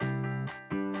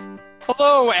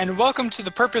Hello, and welcome to the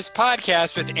Purpose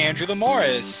Podcast with Andrew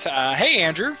Lamorris. Hey,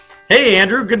 Andrew. Hey,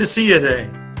 Andrew. Good to see you today.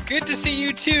 Good to see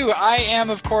you, too. I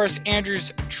am, of course,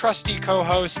 Andrew's trusty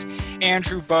co-host,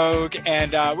 Andrew Bogue,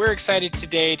 and we're excited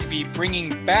today to be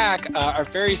bringing back our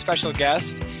very special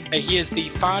guest. He is the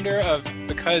founder of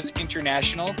Because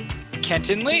International,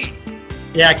 Kenton Lee.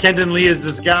 Yeah, Kenton Lee is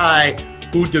this guy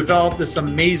who developed this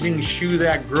amazing shoe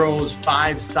that grows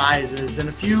 5 sizes. And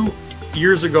a few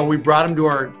years ago, we brought him to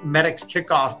our medics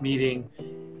kickoff meeting,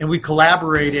 and we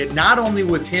collaborated not only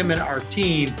with him and our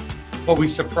team, but we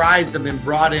surprised him and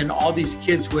brought in all these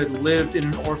kids who had lived in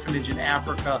an orphanage in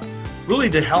Africa, really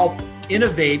to help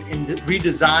innovate and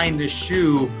redesign this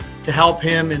shoe to help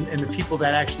him and the people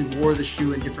that actually wore the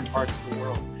shoe in different parts of the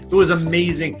world. It was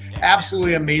amazing,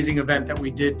 absolutely amazing event that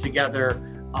we did together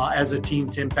as a team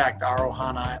to impact our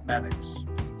Ohana at Medics.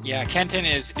 Yeah, Kenton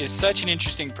is such an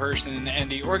interesting person,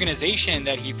 and the organization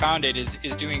that he founded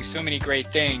is doing so many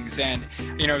great things. And,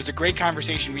 it was a great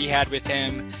conversation we had with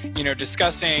him,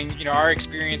 discussing, our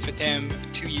experience with him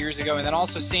 2 years ago, and then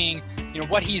also seeing,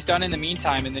 what he's done in the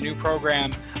meantime in the new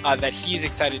program that he's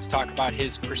excited to talk about,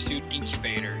 his Pursuit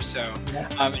Incubator. So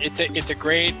it's a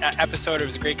great episode. It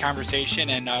was a great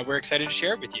conversation, and we're excited to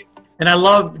share it with you. And I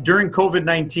love during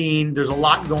COVID-19, there's a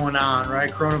lot going on, right?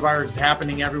 Coronavirus is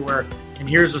happening everywhere. And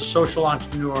here's a social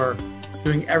entrepreneur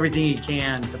doing everything he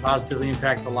can to positively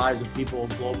impact the lives of people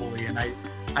globally. And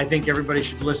I think everybody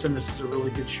should listen. This is a really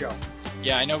good show.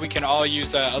 Yeah, I know we can all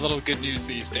use a little good news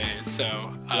these days.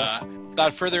 So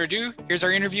without further ado, here's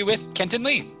our interview with Kenton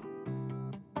Lee.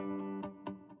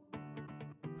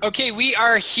 Okay, we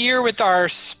are here with our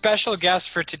special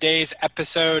guest for today's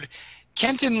episode,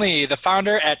 Kenton Lee, the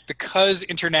founder at Because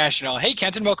International. Hey,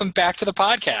 Kenton, welcome back to the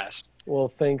podcast.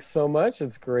 Well, thanks so much.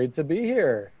 It's great to be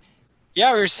here.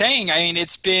 Yeah, we were saying,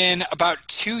 it's been about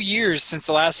 2 years since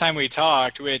the last time we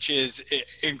talked, which is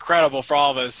incredible for all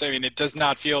of us. It does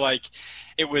not feel like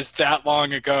it was that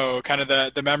long ago. Kind of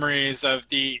the memories of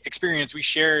the experience we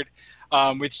shared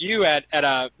with you at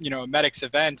a medics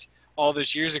event all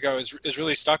those years ago is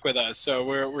really stuck with us. So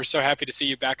we're so happy to see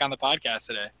you back on the podcast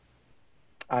today.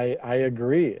 I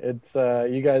agree. It's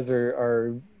you guys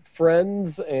are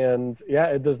friends, and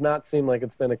it does not seem like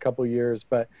it's been a couple years,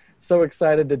 but so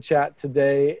excited to chat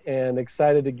today and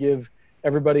excited to give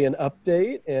everybody an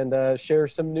update and share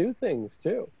some new things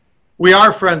too. We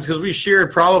are friends because we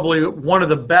shared probably one of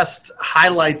the best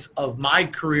highlights of my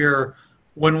career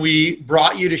when we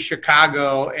brought you to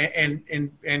Chicago.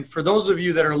 And for those of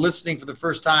you that are listening for the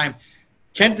first time,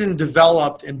 Kenton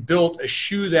developed and built a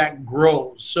shoe that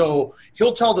grows. So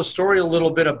he'll tell the story a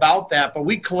little bit about that, but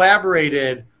we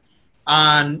collaborated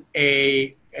on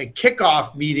a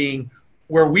kickoff meeting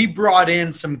where we brought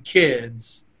in some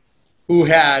kids who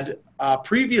had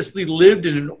previously lived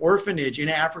in an orphanage in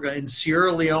Africa, in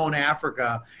Sierra Leone,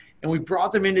 Africa, and we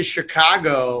brought them into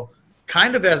Chicago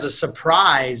kind of as a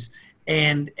surprise,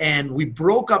 and we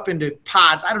broke up into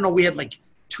pods. I don't know, we had like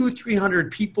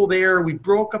 200-300 people there. We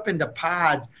broke up into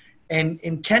pods,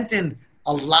 and Kenton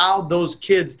allowed those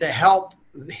kids to help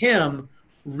him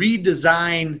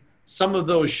redesign some of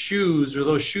those shoes, or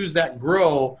those shoes that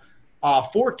grow,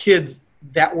 for kids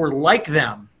that were like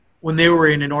them when they were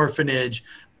in an orphanage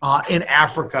in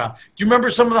Africa. Do you remember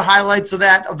some of the highlights of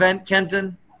that event,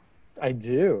 Kenton? I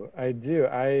do.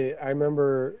 I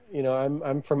remember,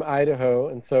 I'm from Idaho,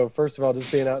 and so first of all, just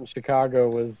being out in Chicago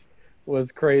was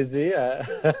crazy.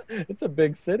 It's a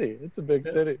big city.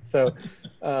 So,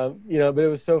 but it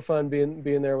was so fun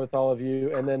being there with all of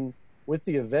you, and then with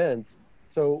the event.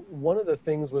 So one of the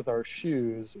things with our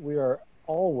shoes, we are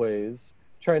always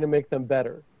trying to make them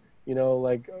better.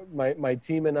 Like my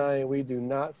team and I, we do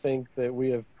not think that we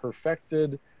have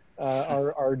perfected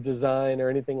our design or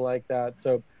anything like that.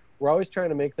 So we're always trying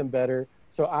to make them better.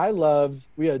 So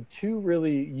we had 2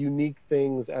 really unique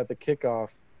things at the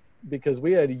kickoff, because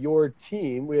we had your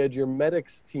team, we had your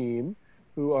medics team,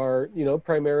 who are,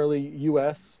 primarily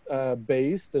U.S.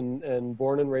 Based and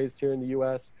born and raised here in the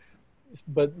U.S.,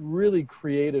 but really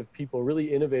creative people,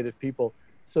 really innovative people.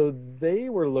 So they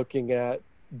were looking at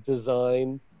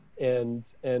design and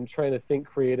trying to think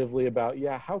creatively about,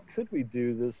 how could we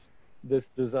do this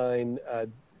design,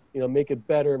 make it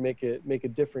better, make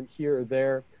it different here or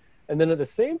there. And then at the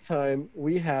same time,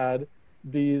 we had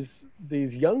these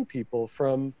young people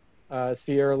from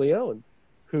Sierra Leone,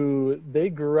 who they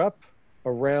grew up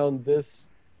around this,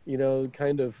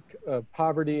 kind of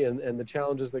poverty and the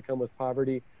challenges that come with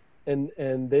poverty.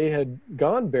 And they had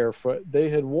gone barefoot. They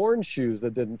had worn shoes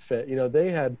that didn't fit.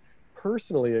 They had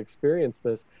personally experienced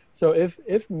this. So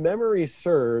if memory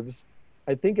serves,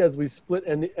 I think as we split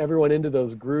everyone into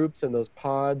those groups and those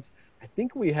pods, I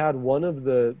think we had one of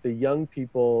the young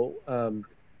people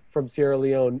from Sierra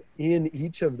Leone in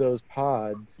each of those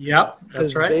pods. Yep, that's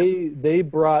Because right. they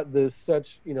brought this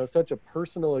such a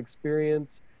personal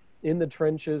experience in the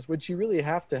trenches, which you really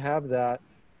have to have that.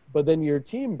 But then your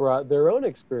team brought their own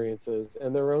experiences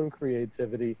and their own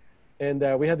creativity, and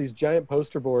we had these giant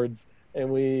poster boards, and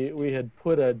we had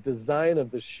put a design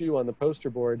of the shoe on the poster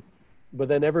board, but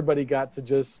then everybody got to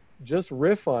just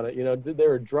riff on it. They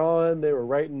were drawing, they were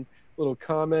writing little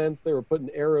comments, they were putting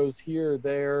arrows here,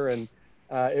 there, and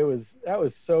that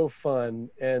was so fun.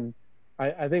 And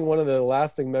I think one of the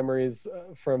lasting memories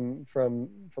from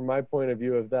my point of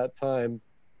view of that time,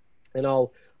 and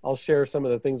I'll share some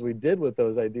of the things we did with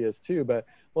those ideas too. But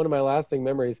one of my lasting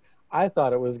memories, I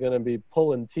thought it was going to be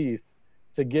pulling teeth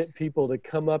to get people to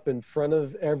come up in front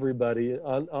of everybody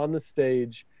on the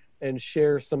stage and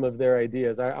share some of their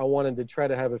ideas. I wanted to try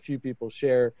to have a few people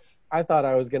share. I thought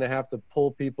I was going to have to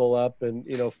pull people up and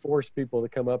force people to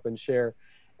come up and share.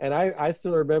 And I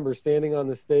still remember standing on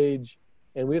the stage,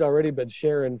 and we'd already been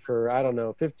sharing for, I don't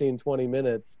know, 15, 20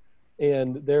 minutes.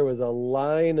 And there was a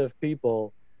line of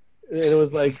people. And it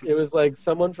was like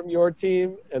someone from your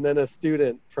team and then a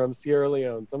student from Sierra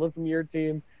Leone, someone from your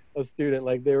team, a student.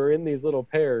 Like they were in these little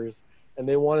pairs, and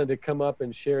they wanted to come up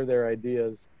and share their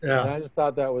ideas. Yeah. And I just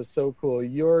thought that was so cool.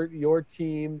 Your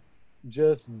team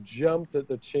just jumped at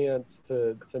the chance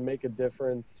to make a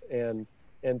difference and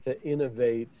to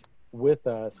innovate with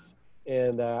us.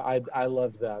 And I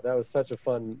loved that. That was such a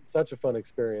fun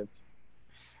experience.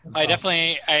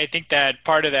 I think that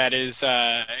part of that is,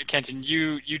 Kenton,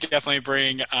 you definitely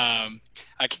bring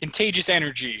a contagious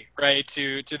energy, right,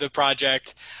 to the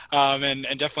project, and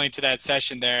definitely to that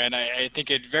session there. And I think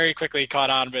it very quickly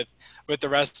caught on with the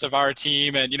rest of our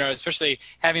team, and especially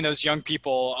having those young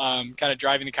people kind of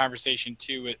driving the conversation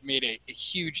too. It made a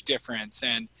huge difference.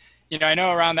 And I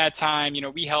know around that time,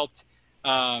 we helped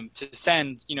to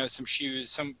send some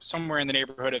shoes, somewhere in the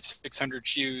neighborhood of 600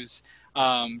 shoes.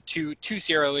 To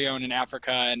Sierra Leone in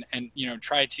Africa, and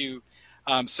try to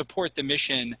support the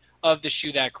mission of the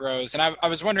Shoe That Grows. And I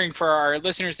was wondering, for our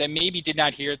listeners that maybe did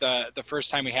not hear the first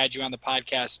time we had you on the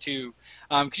podcast too,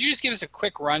 could you just give us a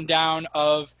quick rundown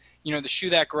of the Shoe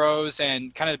That Grows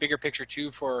and kind of the bigger picture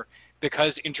too for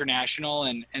Because International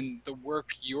and the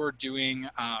work you're doing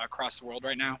across the world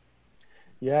right now?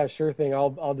 Yeah, sure thing.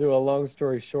 I'll do a long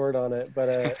story short on it,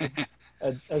 but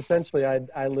essentially,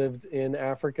 I lived in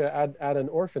Africa at an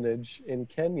orphanage in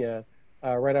Kenya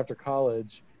right after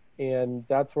college, and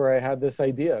that's where I had this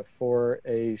idea for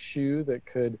a shoe that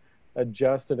could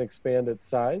adjust and expand its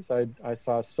size. I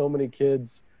saw so many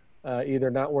kids either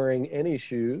not wearing any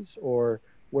shoes or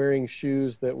wearing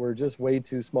shoes that were just way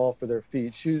too small for their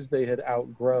feet, shoes they had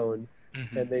outgrown,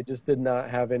 and they just did not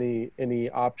have any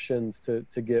options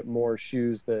to get more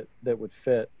shoes that would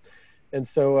fit. And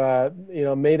so,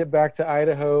 made it back to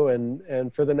Idaho,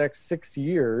 and for the next 6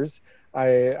 years,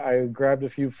 I grabbed a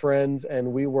few friends,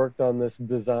 and we worked on this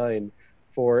design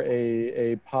for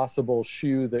a possible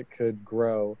shoe that could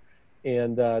grow.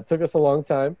 And it took us a long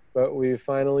time, but we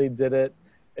finally did it,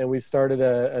 and we started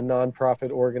a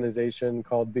nonprofit organization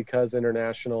called Because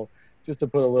International, just to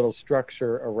put a little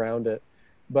structure around it.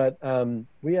 But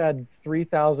we had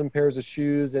 3,000 pairs of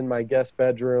shoes in my guest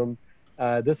bedroom.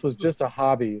 This was just a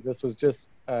hobby. This was just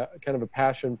kind of a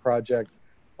passion project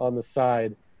on the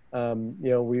side.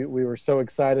 We were so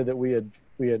excited that we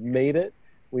had made it.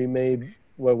 We made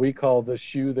what we call the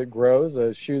shoe that grows,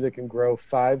 a shoe that can grow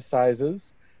 5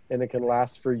 sizes and it can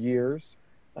last for years.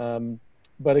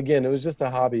 But again, it was just a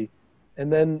hobby.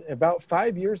 And then about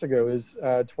 5 years ago is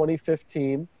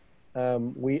 2015.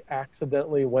 We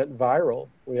accidentally went viral.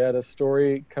 We had a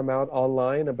story come out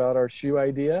online about our shoe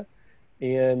idea,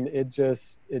 and it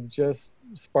just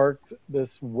sparked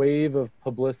this wave of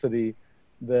publicity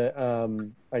that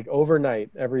like overnight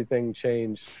everything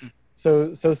changed.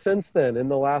 So since then, in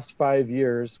the last 5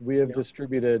 years, we have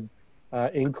distributed,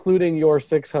 including your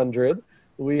 600,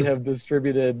 we have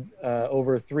distributed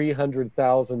over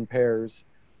 300,000 pairs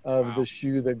of the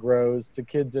shoe that grows to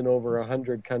kids in over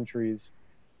 100 countries.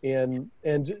 And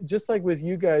just like with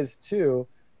you guys too,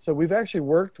 so we've actually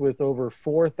worked with over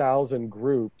 4,000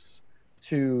 groups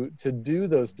to do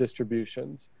those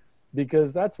distributions,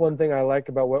 because that's one thing I like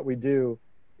about what we do.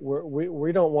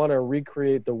 We don't want to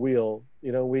recreate the wheel.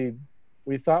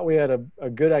 We thought we had a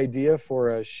good idea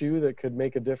for a shoe that could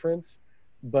make a difference,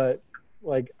 but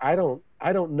like I don't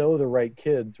know the right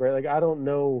kids, right? Like I don't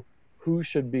know who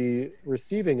should be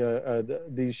receiving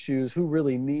these shoes, who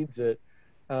really needs it.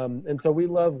 And so we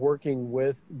love working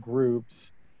with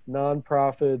groups,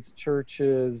 nonprofits,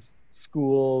 churches,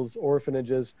 schools,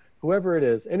 orphanages, whoever it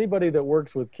is, anybody that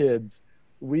works with kids,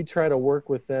 we try to work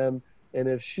with them. And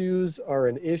if shoes are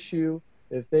an issue,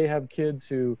 if they have kids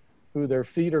who their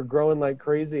feet are growing like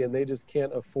crazy and they just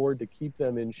can't afford to keep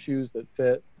them in shoes that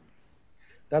fit,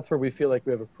 that's where we feel like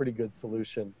we have a pretty good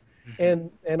solution.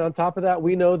 And on top of that,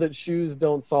 we know that shoes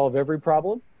don't solve every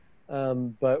problem,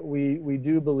 but we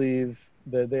do believe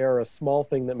that they are a small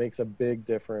thing that makes a big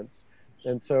difference.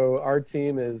 And so our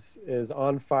team is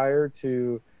on fire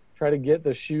to try to get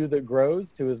the shoe that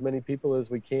grows to as many people as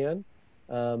we can.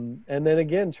 And then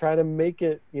again, try to make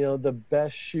it, the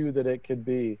best shoe that it could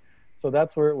be. So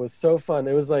that's where it was so fun.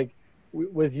 It was like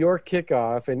with your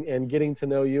kickoff and getting to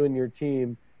know you and your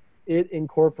team, it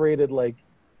incorporated like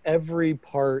every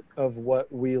part of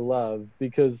what we love,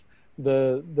 because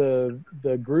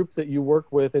the group that you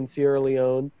work with in Sierra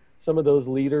Leone, some of those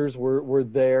leaders were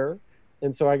there.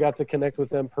 And so I got to connect with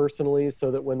them personally, so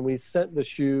that when we sent the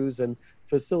shoes and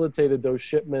facilitated those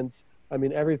shipments, I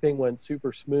mean, everything went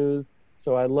super smooth.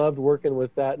 So I loved working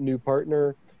with that new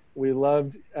partner. We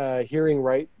loved hearing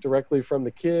right directly from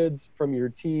the kids, from your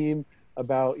team,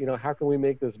 about, how can we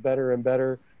make this better and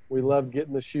better. We loved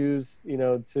getting the shoes,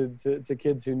 to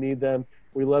kids who need them.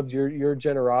 We loved your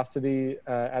generosity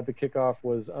at the kickoff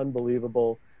was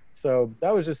unbelievable. So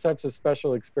that was just such a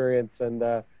special experience,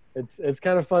 and it's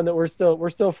kind of fun that we're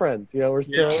still friends. We're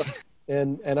still,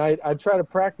 and I try to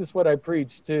practice what I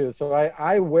preach too. So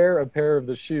I wear a pair of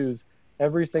the shoes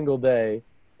every single day,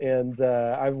 and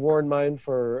I've worn mine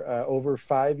for over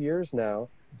 5 years now.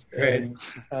 Great.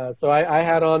 And so I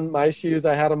had on my shoes.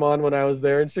 I had them on when I was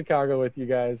there in Chicago with you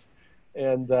guys,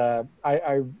 and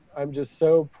I'm just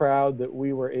so proud that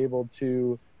we were able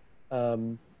to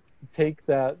take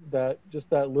that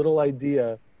little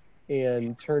idea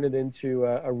and turn it into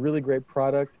a really great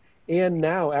product. And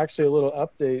now, actually, a little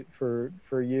update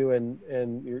for you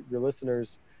and your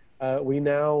listeners. We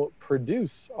now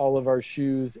produce all of our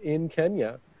shoes in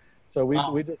Kenya. So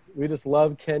we just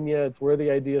love Kenya. It's where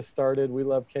the idea started. We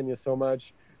love Kenya so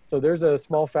much. So there's a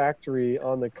small factory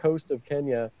on the coast of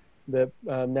Kenya that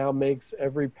now makes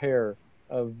every pair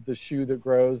of the shoe that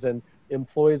grows, and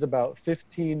employs about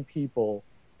 15 people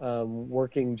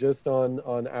working just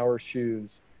on our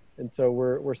shoes. And so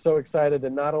we're so excited to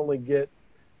not only get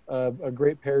a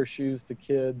great pair of shoes to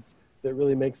kids that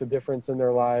really makes a difference in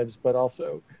their lives, but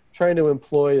also trying to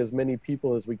employ as many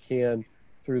people as we can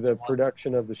through the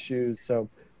production of the shoes. So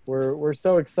we're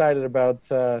so excited about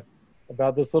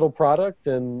this little product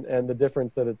and the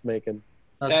difference that it's making.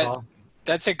 That's awesome.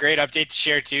 That's a great update to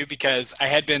share too, because I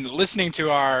had been listening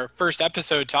to our first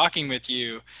episode talking with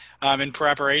you in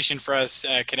preparation for us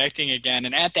connecting again.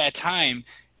 And at that time,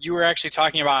 you were actually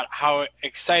talking about how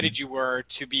excited you were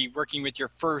to be working with your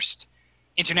first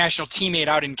international teammate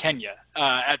out in Kenya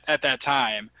at that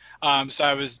time. So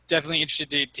I was definitely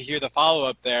interested to hear the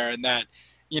follow-up there, and that,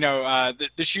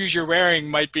 the shoes you're wearing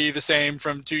might be the same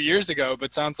from 2 years ago,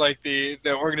 but sounds like the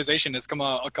organization has come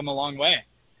a long way.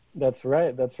 That's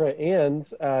right. And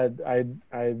I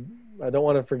don't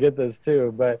want to forget this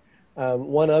too, but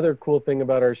one other cool thing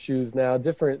about our shoes now,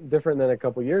 different than a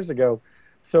couple years ago.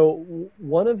 So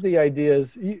one of the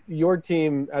ideas, your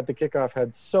team at the kickoff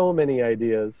had so many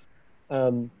ideas,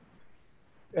 and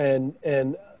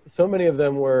so many of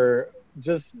them were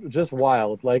just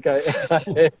wild. Like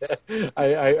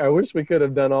I wish we could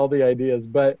have done all the ideas,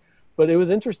 but it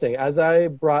was interesting. As I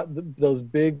brought those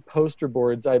big poster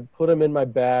boards, I put them in my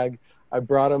bag, I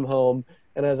brought them home,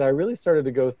 and as I really started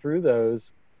to go through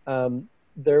those,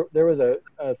 there was a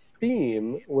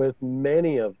theme with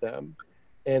many of them,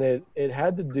 and it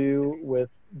had to do with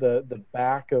the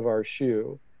back of our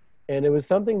shoe. And it was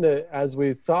something that, as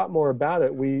we thought more about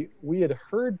it, we had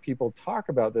heard people talk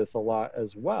about this a lot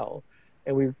as well.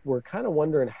 And we were kind of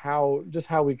wondering how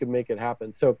we could make it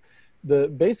happen. So the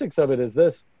basics of it is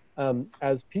this: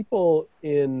 as people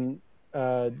in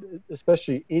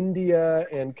especially India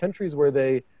and countries where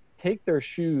they take their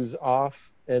shoes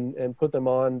off and put them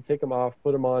on, take them off,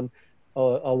 put them on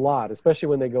a lot, especially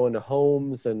when they go into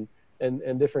homes and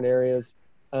different areas,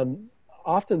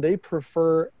 often they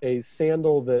prefer a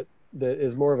sandal that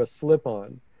is more of a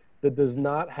slip-on, that does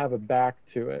not have a back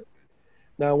to it.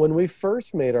 Now, when we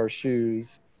first made our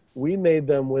shoes, we made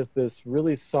them with this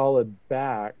really solid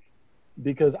back,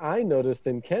 because I noticed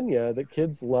in Kenya that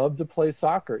kids love to play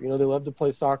soccer. They love to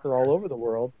play soccer all over the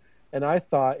world. And I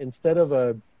thought, instead of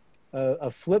a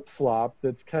flip-flop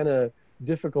that's kind of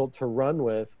difficult to run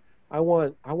with, I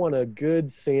want a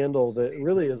good sandal that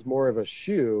really is more of a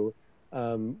shoe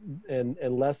and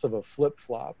less of a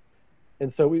flip-flop.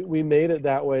 And so we made it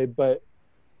that way. But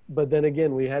then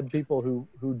again, we had people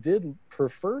who did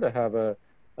prefer to have a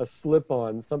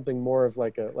slip-on, something more of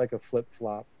like a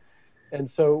flip-flop. And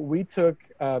so we took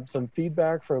some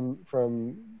feedback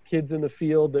from kids in the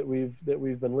field that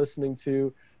we've been listening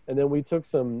to, and then we took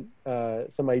some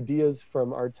ideas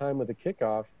from our time with the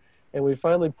kickoff, and we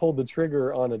finally pulled the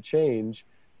trigger on a change.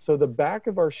 So the back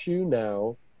of our shoe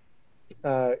now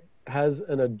has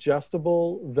an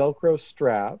adjustable Velcro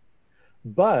strap,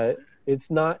 but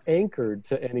it's not anchored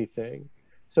to anything.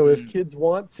 So if kids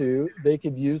want to, they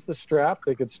could use the strap,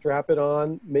 they could strap it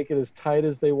on, make it as tight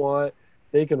as they want.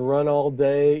 They can run all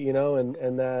day, you know,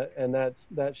 and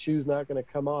that shoe's not going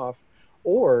to come off.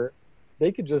 Or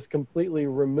they could just completely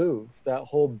remove that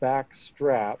whole back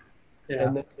strap,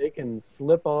 and then they can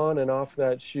slip on and off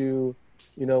that shoe,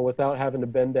 you know, without having to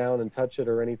bend down and touch it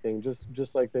or anything,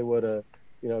 just like they would a,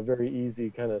 you know, very easy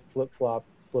kind of flip-flop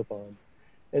slip-on.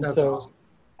 And That's so awesome.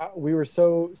 we were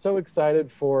so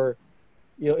excited for,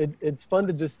 you know, it's fun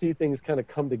to just see things kind of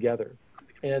come together.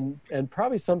 And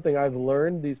probably something I've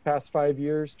learned these past 5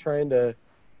 years, trying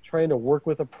to work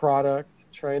with a product,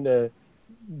 trying to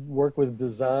work with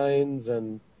designs,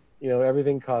 and, you know,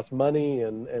 everything costs money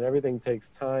and everything takes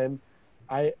time.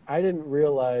 I didn't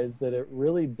realize that it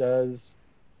really does.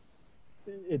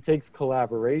 It takes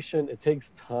collaboration, it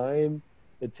takes time,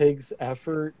 it takes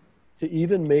effort to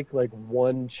even make like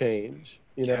one change,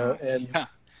 you know.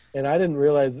 And I didn't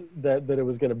realize that it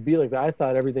was going to be like that. I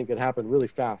thought everything could happen really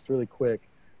fast, really quick.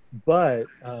 But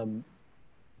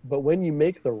when you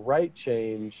make the right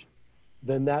change,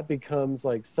 then that becomes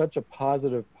like such a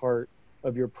positive part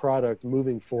of your product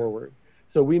moving forward.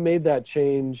 So we made that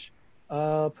change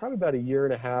probably about a year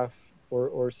and a half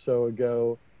or so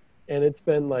ago, and it's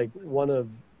been like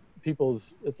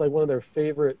it's like one of their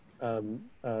favorite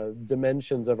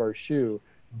dimensions of our shoe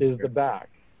is the back,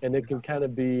 and it can kind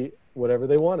of be whatever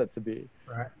they want it to be.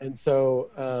 Right. And so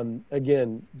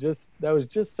again, that was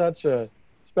just such a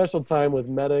special time with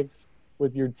Medics,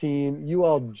 with your team. You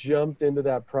all jumped into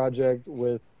that project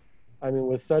with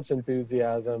such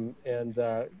enthusiasm. And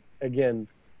again,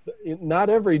 not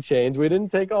every change, we didn't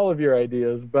take all of your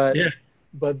ideas, but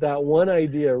that one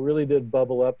idea really did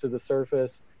bubble up to the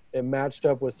surface. It matched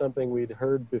up with something we'd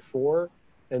heard before,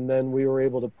 and then we were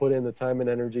able to put in the time and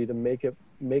energy to make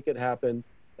it happen.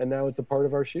 And now it's a part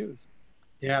of our shoes.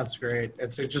 Yeah, it's great.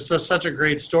 It's such a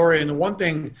great story. And the one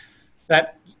thing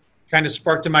that kind of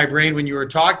sparked in my brain when you were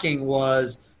talking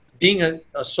was being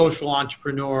a social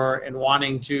entrepreneur and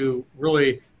wanting to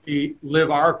really live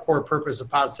our core purpose of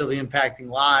positively impacting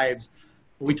lives.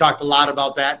 We talked a lot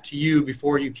about that to you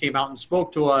before you came out and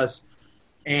spoke to us.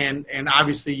 And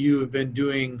obviously you have been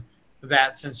doing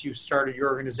that since you started your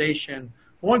organization.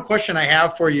 One question I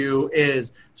have for you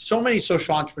is, so many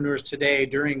social entrepreneurs today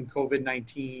during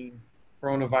COVID-19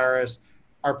 coronavirus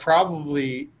are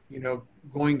probably, you know,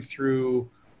 going through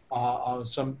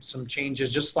some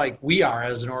changes, just like we are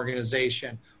as an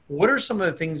organization. What are some of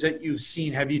the things that you've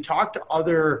seen? Have you talked to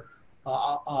other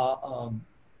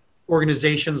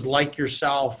organizations like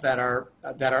yourself that are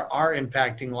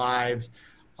impacting lives?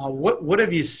 What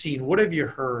have you seen? What have you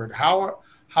heard? How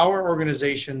are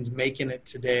organizations making it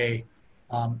today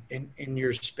in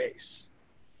your space?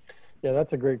 Yeah,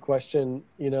 that's a great question.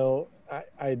 You know,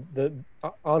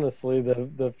 honestly,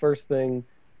 the first thing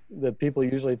that people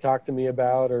usually talk to me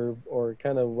about, or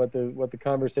kind of what the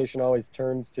conversation always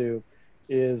turns to,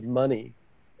 is money.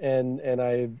 And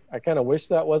I kind of wish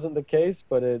that wasn't the case,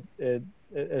 but it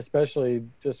especially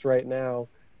just right now,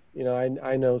 you know,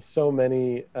 I know so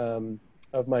many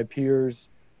of my peers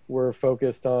were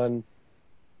focused on,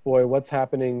 boy, what's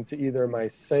happening to either my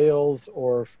sales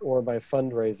or my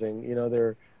fundraising. You know,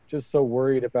 they're just so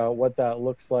worried about what that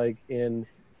looks like in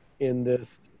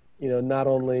this, you know, not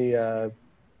only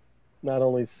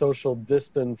social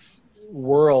distance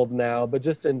world now, but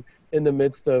just in the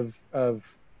midst of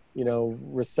you know,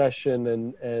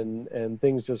 recession and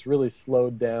things just really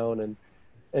slowed down.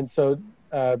 And so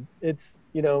it's,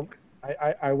 you know,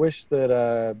 I wish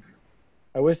that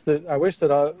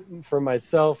for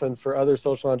myself and for other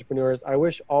social entrepreneurs, I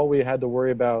wish all we had to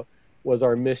worry about was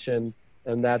our mission,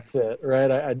 and that's it,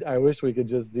 right? I wish we could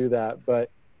just do that, but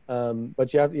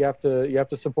you have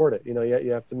to support it. You know,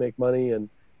 you have to make money,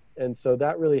 and so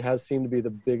that really has seemed to be the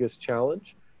biggest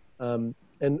challenge. And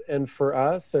for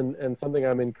us, and something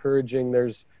I'm encouraging, there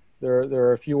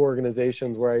are a few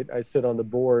organizations where I sit on the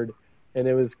board, and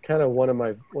it was kind of one of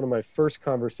my first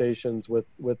conversations with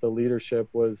the leadership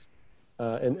was,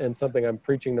 and something I'm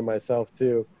preaching to myself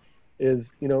too,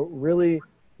 is, you know, really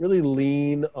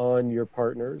lean on your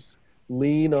partners,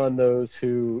 lean on those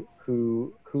who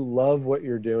love what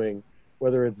you're doing,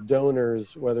 whether it's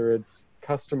donors, whether it's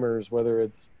customers, whether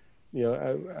it's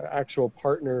actual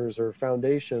partners or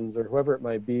foundations or whoever it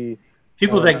might be.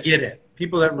 People that get it,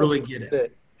 people that really get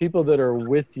it. People that are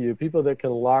with you, people that can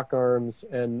lock arms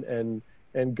and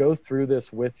go through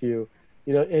this with you,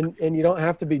 and you don't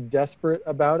have to be desperate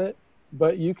about it,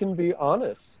 but you can be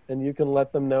honest and you can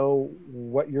let them know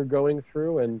what you're going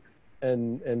through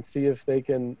and see if they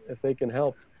can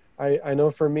help. I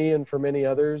know for me and for many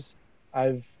others,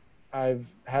 I've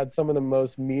had some of the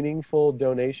most meaningful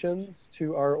donations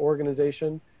to our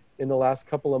organization in the last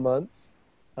couple of months.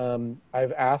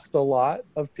 I've asked a lot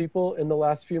of people in the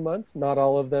last few months. Not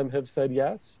all of them have said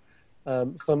yes.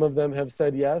 Some of them have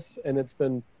said yes, and it's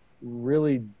been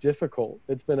really difficult.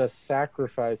 It's been a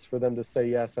sacrifice for them to say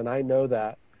yes, and I know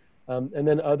that. And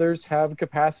then others have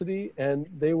capacity, and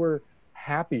they were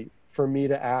happy for me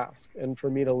to ask and for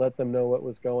me to let them know what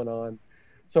was going on.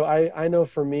 So I know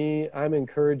for me, I'm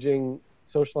encouraging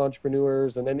social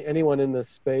entrepreneurs and anyone in this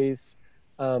space,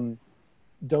 don't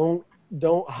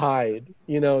hide,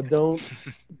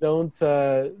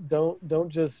 don't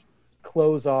just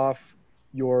close off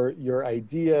your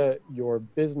idea, your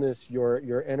business,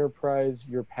 your enterprise,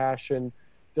 your passion.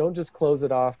 Don't just close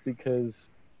it off because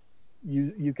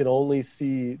you can only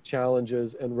see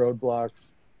challenges and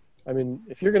roadblocks. I mean,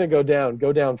 if you're going to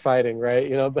go down fighting, right?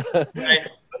 But Right.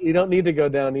 you don't need to go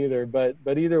down either. But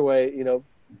either way,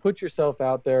 put yourself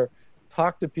out there,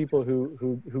 talk to people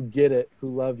who get it,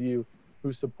 who love you,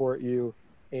 who support you,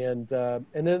 and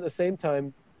then at the same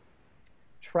time,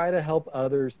 try to help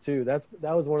others too. That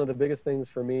was one of the biggest things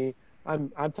for me.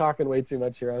 I'm talking way too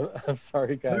much here. I'm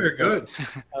sorry, guys. Very good.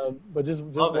 But just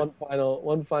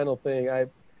one final thing.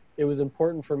 It was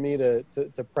important for me to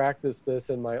practice this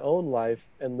in my own life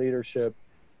and leadership,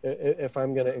 if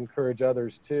I'm going to encourage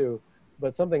others too.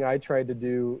 But something I tried to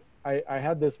do, I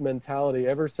had this mentality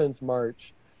ever since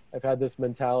March. I've had this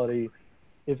mentality: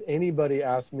 if anybody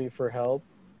asks me for help,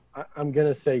 I'm going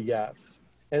to say yes.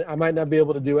 And I might not be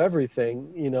able to do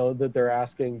everything, that they're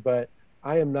asking, but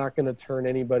I am not going to turn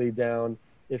anybody down.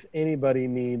 If anybody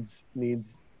needs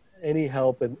any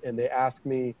help and they ask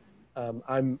me,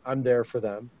 I'm there for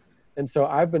them. And so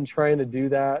I've been trying to do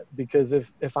that, because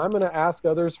if I'm going to ask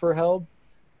others for help,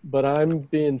 but I'm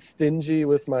being stingy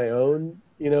with my own,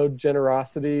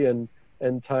 generosity and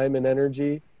time and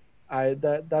energy,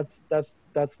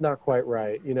 that's not quite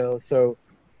right, So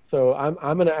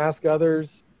I'm going to ask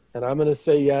others, and I'm going to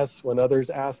say yes when others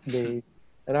ask me.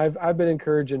 And I've been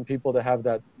encouraging people to have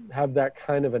that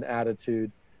kind of an attitude.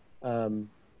 And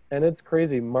it's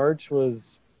crazy. March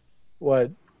was what,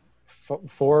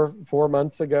 4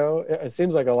 months ago? It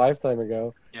seems like a lifetime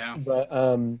ago. Yeah.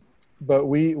 But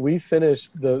we finished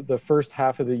the first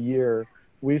half of the year.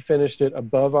 We finished it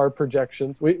above our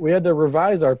projections. We had to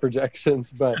revise our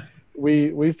projections, but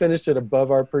we finished it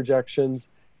above our projections.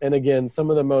 And again, some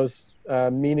of the most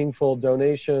meaningful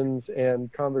donations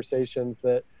and conversations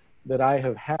that I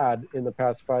have had in the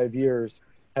past 5 years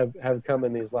have come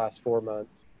in these last 4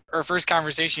 months. Our first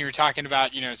conversation, you were talking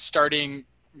about, starting,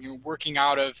 working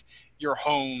out of your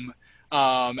home,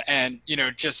 and,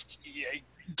 just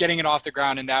getting it off the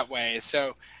ground in that way.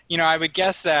 So, I would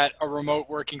guess that a remote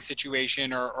working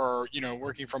situation or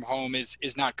working from home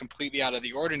is not completely out of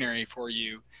the ordinary for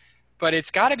you. But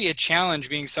it's got to be a challenge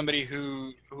being somebody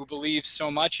who believes so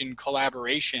much in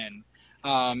collaboration,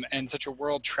 and such a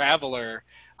world traveler,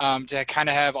 to kind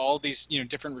of have all these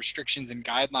different restrictions and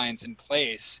guidelines in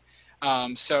place.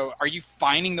 So are you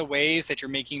finding the ways that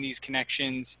you're making these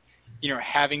connections,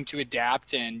 having to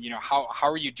adapt, and how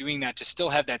are you doing that to still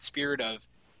have that spirit of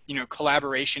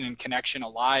collaboration and connection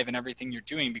alive in everything you're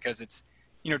doing, because it's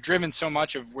driven so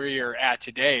much of where you're at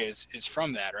today is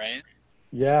from that, right?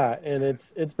 Yeah, and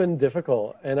it's been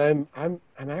difficult, and I'm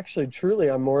actually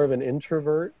truly I'm more of an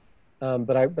introvert,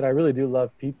 but I really do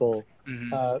love people.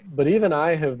 Mm-hmm. But even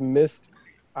I have missed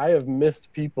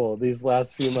people these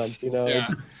last few months. Yeah.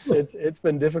 It's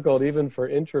been difficult even for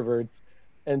introverts,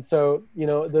 and so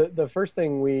the first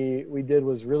thing we did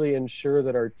was really ensure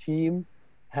that our team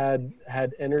had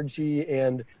energy,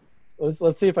 and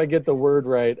let's see if I get the word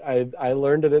right. I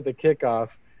learned it at the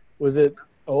kickoff. Was it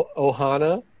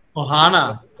Ohana?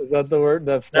 Ohana. Is that the word?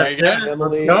 That's it. family,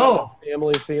 Let's go.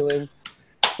 family feeling.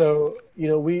 So,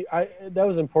 that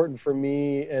was important for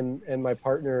me and my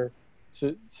partner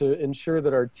to ensure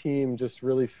that our team just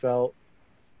really felt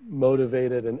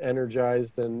motivated and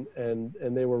energized and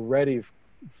they were ready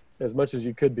as much as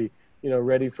you could be,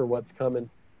 ready for what's coming.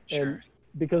 Sure. And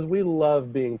because we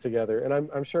love being together, and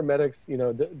I'm sure Medics,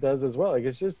 does as well. Like,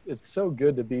 it's so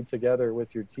good to be together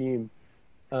with your team.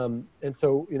 And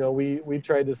so, we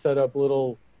tried to set up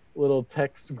little little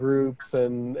text groups,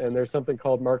 and there's something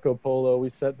called Marco Polo. We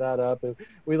set that up, and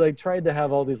we like tried to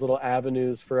have all these little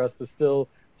avenues for us to still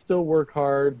work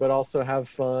hard, but also have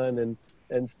fun,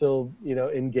 and still, you know,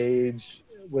 engage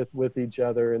with each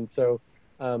other. And so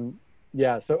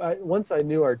yeah, so once I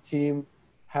knew our team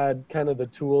had kind of the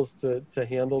tools to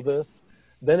handle this,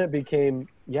 then it became,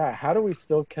 yeah, how do we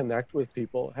still connect with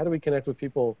people? How do we connect with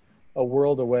people a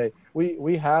world away?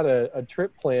 We had a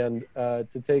trip planned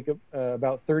to take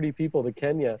about 30 people to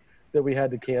Kenya that we had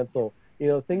to cancel. You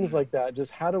know, things like that.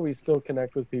 Just how do we still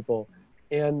connect with people?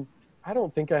 And I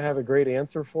don't think I have a great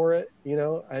answer for it. You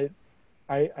know,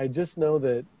 I just know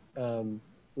that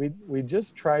we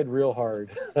just tried real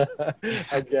hard,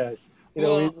 I guess. You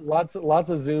know, we Well, lots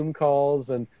of Zoom calls,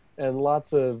 and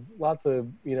lots of,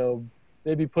 you know,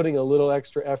 maybe putting a little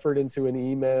extra effort into an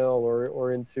email,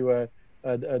 or into a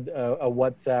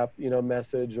WhatsApp, you know,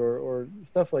 message, or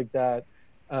stuff like that.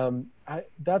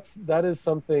 That is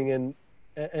something, and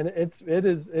it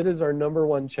is our number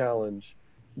one challenge,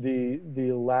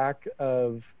 the lack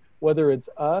of, whether it's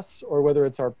us or whether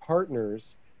it's our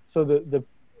partners. So the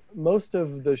most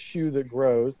of the shoe that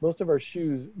grows, most of our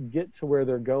shoes get to where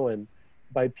they're going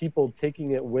by people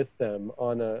taking it with them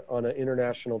on an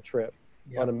international trip,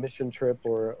 on a Yep. mission trip,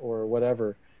 or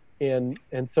whatever. And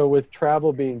so with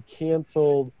travel being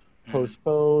canceled,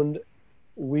 postponed,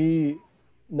 we,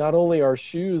 not only our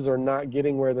shoes are not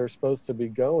getting where they're supposed to be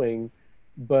going,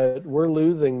 but we're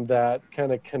losing that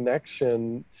kind of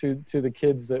connection to the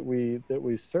kids that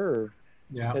we serve.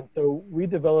 Yeah. And so we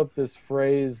developed this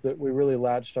phrase that we really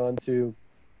latched onto,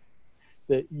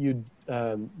 that you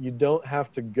don't have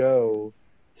to go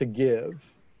to give.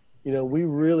 You know, we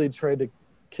really tried to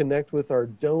connect with our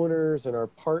donors and our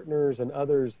partners and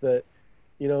others that,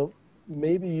 you know,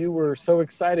 maybe you were so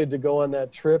excited to go on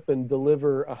that trip and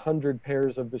deliver 100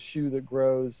 pairs of the shoe that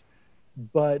grows,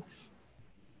 but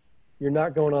you're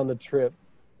not going on the trip.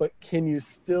 But can you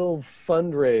still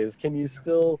fundraise? Can you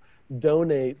still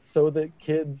donate so that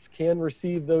kids can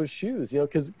receive those shoes? You know,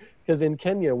 because in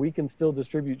Kenya we can still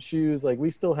distribute shoes. Like, we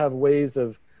still have ways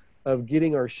of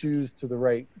getting our shoes to the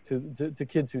right, to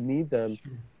kids who need them.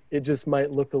 It just might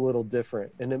look a little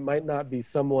different, and it might not be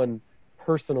someone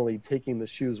personally taking the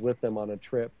shoes with them on a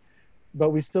trip. But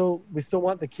we still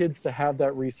want the kids to have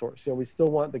that resource. You know, we still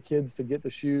want the kids to get the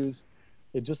shoes.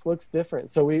 It just looks different.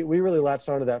 So we really latched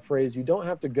onto that phrase, you don't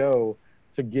have to go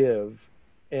to give.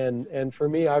 And for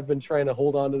me, I've been trying to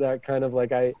hold on to that, kind of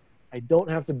like, I don't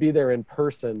have to be there in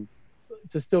person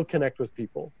to still connect with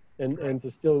people, Right. and to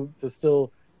still,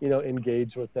 you know,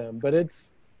 engage with them. But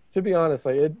it's, to be honest,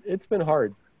 like, it's been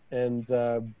hard, and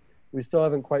we still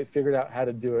haven't quite figured out how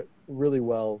to do it really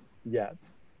well yet.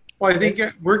 Well, I think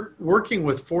And we're working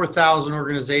with 4,000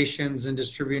 organizations and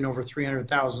distributing over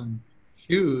 300,000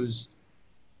 shoes.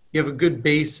 You have a good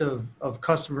base of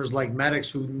customers like medics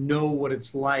who know what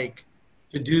it's like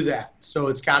to do that. So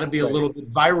it's got to be a right, little bit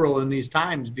viral in these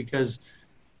times, because,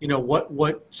 you know,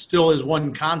 what still is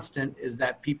one constant is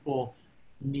that people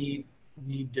need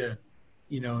need to,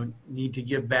 need to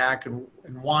give back, and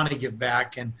want to give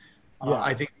back. And yeah,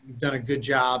 I think you've done a good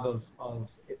job of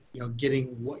getting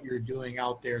what you're doing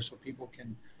out there so people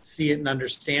can see it and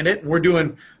understand it. And we're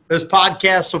doing this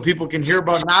podcast so people can hear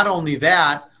about not only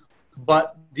that,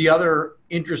 but the other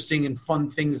interesting and fun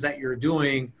things that you're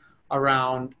doing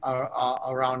around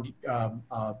the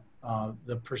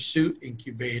Pursuit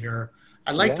Incubator.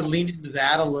 I'd like to yeah. lean into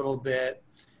that a little bit,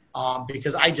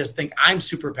 because I just think I'm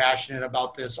super passionate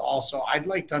about this. Also, I'd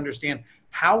like to understand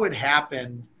how it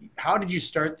happened. How did you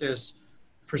start this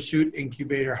Pursuit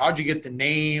Incubator? How'd you get the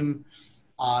name?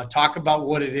 Talk about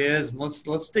what it is, and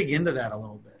let's dig into that a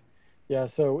little bit. Yeah,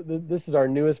 so this is our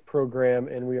newest program,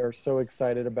 and we are so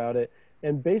excited about it.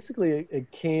 And basically,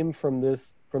 it came from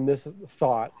this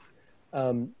thought: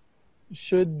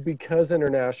 should Because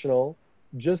International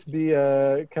just be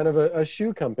a kind of a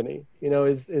shoe company? You know,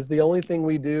 is the only thing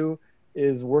we do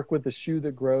is work with the shoe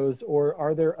that grows, or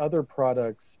are there other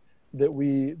products that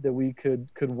we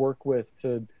could work with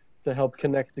to help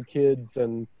connect the kids,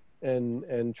 and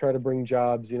try to bring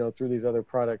jobs, you know, through these other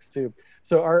products too.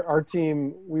 So our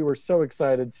team, we were so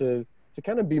excited to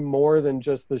kind of be more than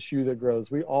just the shoe that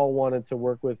grows. We all wanted to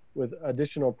work with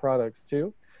additional products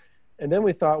too. And then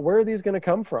we thought, where are these going to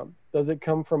come from? Does it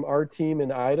come from our team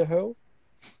in Idaho?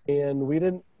 And we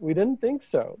didn't think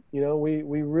so. You know, we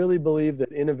really believe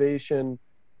that innovation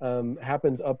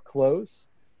happens up close.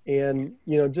 And,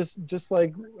 you know, just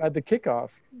like at the kickoff,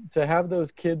 to have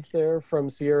those kids there from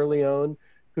Sierra Leone,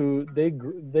 who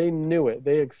they knew it,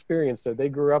 they experienced it, they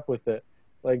grew up with it,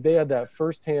 like they had that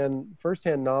firsthand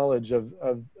knowledge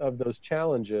of those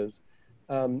challenges.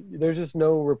 There's just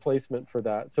no replacement for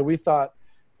that. So we thought,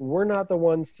 we're not the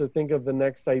ones to think of the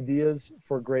next ideas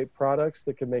for great products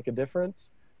that could make a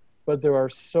difference, but there are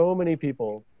so many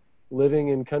people living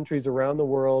in countries around the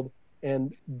world,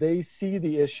 and they see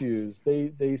the issues,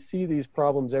 they see these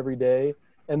problems every day,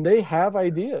 and they have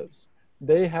ideas.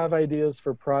 They have ideas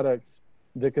for products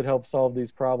that could help solve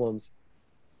these problems.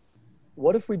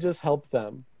 What if we just help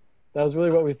them? That was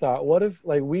really what we thought. What if,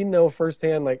 like, we know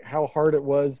firsthand, like, how hard it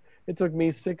was. It took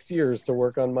me 6 years to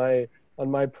work on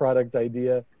my product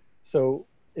idea. So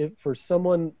if for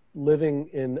someone living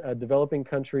in a developing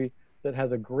country that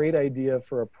has a great idea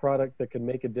for a product that can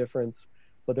make a difference,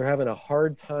 but they're having a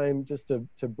hard time just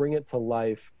to bring it to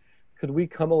life, could we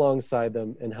come alongside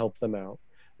them and help them out?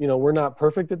 You know, we're not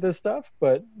perfect at this stuff,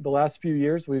 but the last few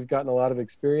years we've gotten a lot of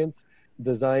experience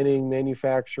designing,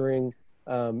 manufacturing,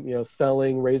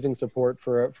 selling, raising support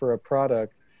for a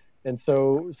product. And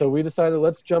so we decided,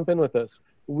 let's jump in with this.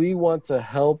 We want to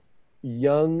help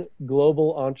young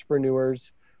global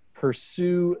entrepreneurs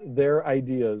pursue their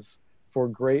ideas for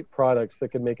great products that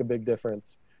can make a big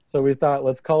difference. So we thought,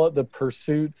 let's call it the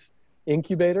Pursuit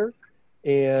Incubator,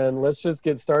 and let's just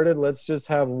get started. Let's just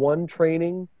have one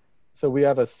training. So we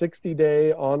have a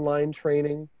 60-day online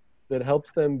training that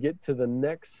helps them get to the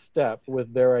next step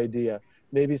with their idea.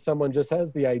 Maybe someone just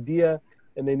has the idea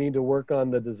and they need to work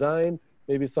on the design.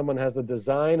 Maybe someone has the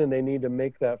design and they need to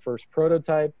make that first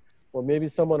prototype. Or maybe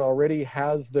someone already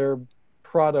has their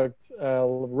product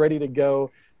ready to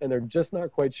go and they're just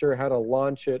not quite sure how to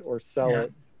launch it or sell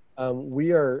it. We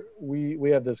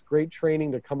have this great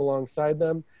training to come alongside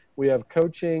them. We have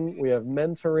coaching, we have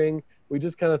mentoring. We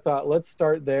just kind of thought, let's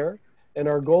start there. And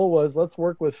our goal was, let's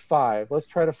work with 5. Let's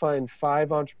try to find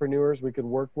 5 entrepreneurs we could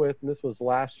work with. And this was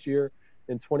last year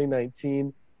in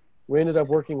 2019. We ended up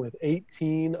working with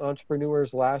 18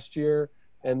 entrepreneurs last year.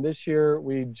 And this year,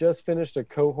 we just finished a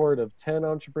cohort of 10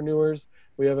 entrepreneurs.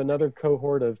 We have another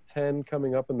cohort of 10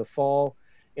 coming up in the fall.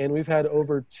 And we've had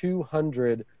over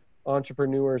 200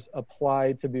 entrepreneurs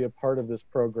apply to be a part of this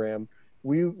program.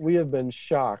 We have been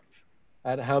shocked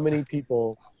at how many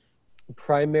people,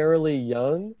 primarily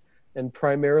young and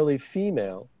primarily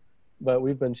female, but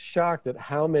we've been shocked at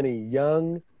how many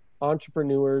young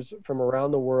entrepreneurs from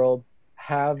around the world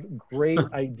have great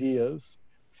ideas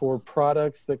for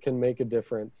products that can make a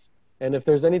difference. And if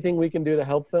there's anything we can do to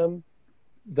help them,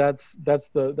 that's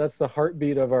the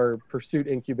heartbeat of our Pursuit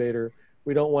Incubator.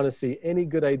 We don't want to see any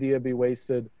good idea be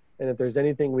wasted. And if there's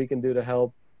anything we can do to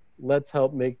help, let's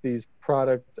help make these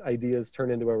product ideas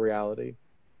turn into a reality.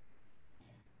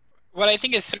 What I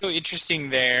think is so interesting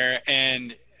there,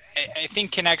 and I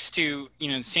think connects to,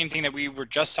 the same thing that we were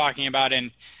just talking about.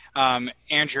 And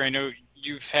Andrew, I know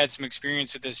you've had some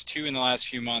experience with this too in the last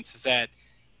few months, is that,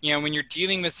 when you're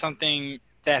dealing with something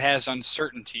that has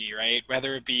uncertainty, right?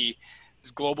 Whether it be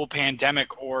this global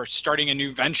pandemic or starting a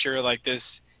new venture like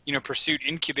this, Pursuit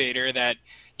Incubator that,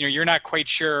 you're not quite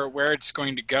sure where it's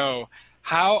going to go.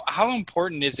 How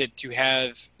important is it to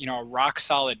have, a rock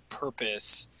solid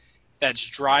purpose that's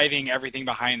driving everything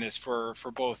behind this for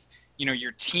both,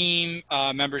 your team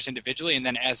members individually and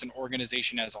then as an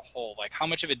organization as a whole? Like, how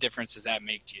much of a difference does that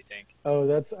make, do you think? Oh,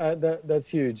 that's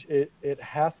huge. It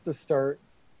has to start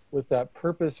with that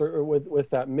purpose or with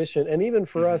that mission. And even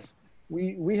for us,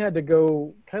 we had to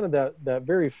go kind of that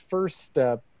very first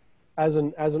step as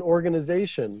an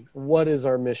organization. What is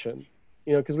our mission?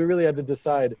 Because we really had to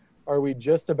decide, are we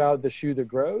just about the shoe that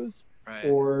grows? Right.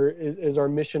 Or is our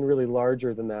mission really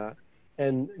larger than that?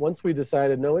 And once we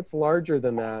decided, no, it's larger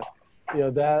than that,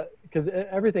 that, because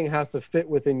everything has to fit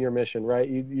within your mission, right?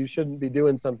 You shouldn't be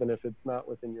doing something if it's not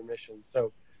within your mission.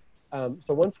 So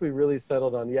once we really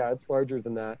settled on, it's larger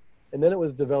than that. And then it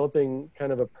was developing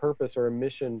kind of a purpose or a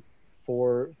mission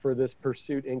for this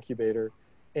Pursuit Incubator.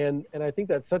 And I think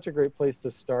that's such a great place to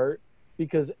start,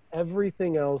 because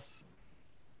everything else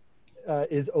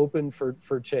is open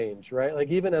for change, right? Like,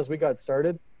 even as we got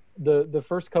started, the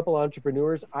first couple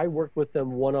entrepreneurs, I worked with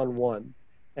them one-on-one,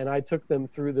 and I took them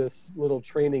through this little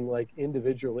training, like,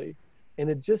 individually, and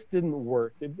it just didn't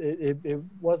work. It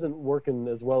wasn't working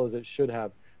as well as it should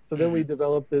have. So then we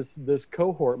developed this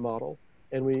cohort model,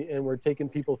 and we're taking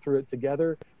people through it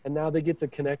together, and now they get to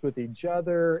connect with each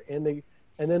other, and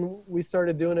then we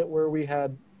started doing it where we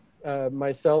had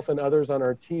myself and others on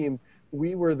our team.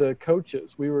 We were the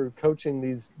coaches. We were coaching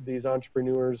these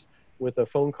entrepreneurs with a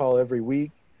phone call every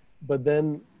week. But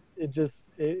then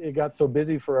it got so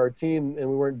busy for our team, and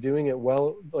we weren't doing it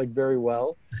well, like very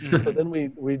well. So then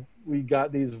we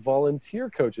got these volunteer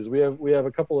coaches. We have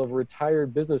a couple of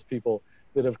retired business people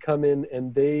that have come in,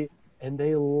 and they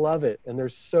love it, and they're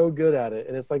so good at it,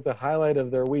 and it's like the highlight of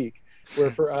their week. where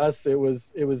for us it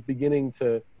was beginning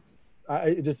to,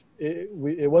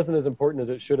 it wasn't as important as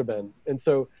it should have been. And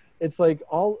so it's like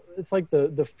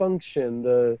the function,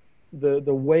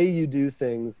 the way you do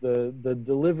things, the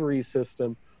delivery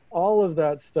system, all of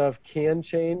that stuff can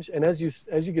change. And as you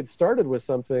get started with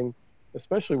something,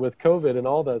 especially with COVID and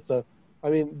all that stuff, I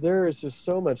mean, there is just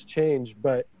so much change.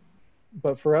 But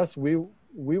for us, we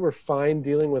were fine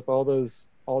dealing with all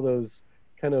those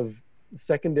kind of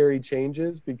secondary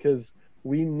changes, because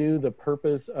we knew the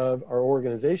purpose of our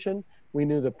organization, we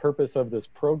knew the purpose of this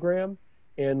program,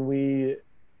 and we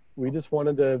just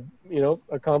wanted to,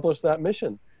 accomplish that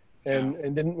mission. And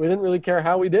we didn't really care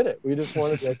how we did it. We just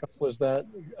wanted to accomplish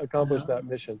that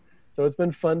mission. So it's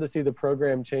been fun to see the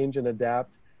program change and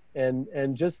adapt.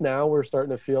 And just now we're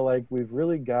starting to feel like we've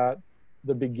really got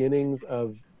the beginnings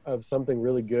of something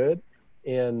really good.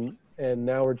 And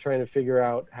now we're trying to figure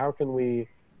out how can we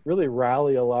really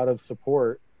rally a lot of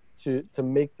support to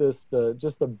make this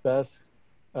the best,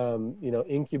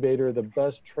 incubator, the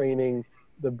best training,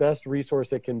 the best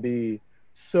resource it can be,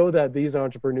 so that these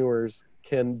entrepreneurs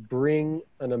can bring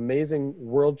an amazing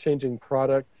world-changing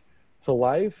product to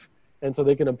life, and so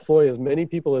they can employ as many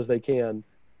people as they can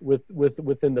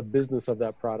within the business of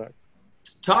that product.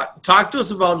 Talk to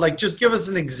us about, like, just give us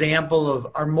an example of,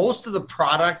 are most of the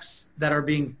products that are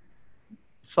being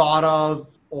thought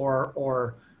of,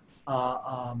 or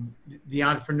the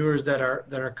entrepreneurs that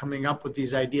are coming up with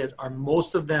these ideas, are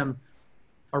most of them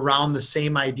around the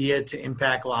same idea to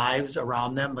impact lives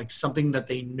around them, like something that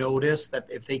they notice that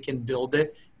if they can build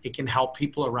it, it can help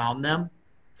people around them?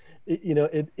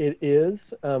 It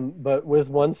is, but with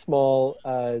one small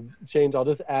change. I'll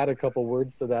just add a couple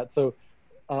words to that. So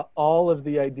all of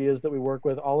the ideas that we work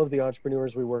with, all of the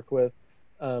entrepreneurs we work with,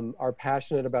 are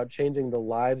passionate about changing the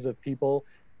lives of people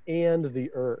and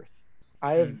the earth.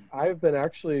 I've been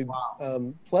actually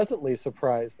pleasantly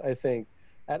surprised, I think,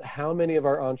 at how many of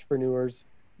our entrepreneurs,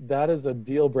 that is a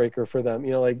deal breaker for them.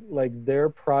 Like their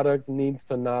product needs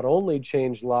to not only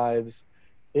change lives,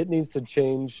 it needs to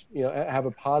change, have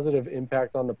a positive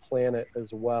impact on the planet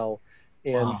as well.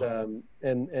 And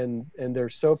and they're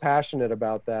so passionate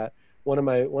about that. One of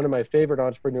my favorite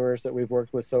entrepreneurs that we've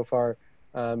worked with so far,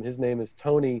 his name is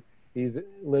Tony. He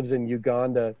lives in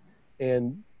Uganda,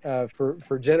 and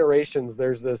for generations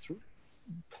there's this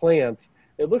plant.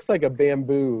 It looks like a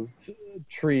bamboo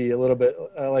tree, a little bit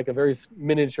like a very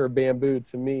miniature bamboo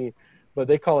to me, but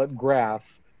they call it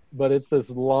grass. But it's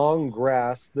this long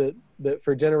grass that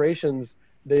for generations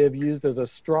they have used as a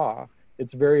straw.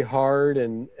 It's very hard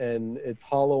and it's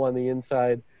hollow on the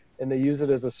inside, and they use it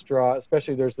as a straw.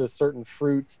 Especially there's this certain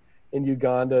fruit in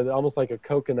Uganda, almost like a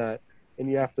coconut, and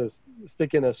you have to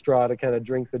stick in a straw to kind of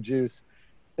drink the juice.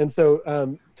 And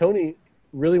so Tony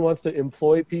really wants to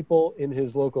employ people in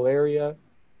his local area.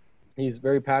 He's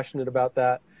very passionate about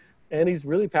that. And he's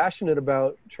really passionate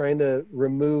about trying to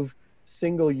remove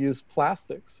single-use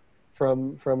plastics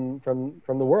from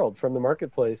the world, from the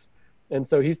marketplace. And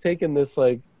so he's taken this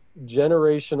like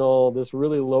generational, this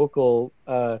really local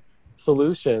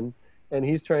solution, and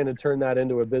he's trying to turn that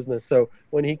into a business. So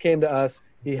when he came to us,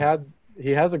 he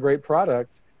has a great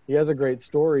product, he has a great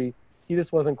story. He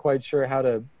just wasn't quite sure how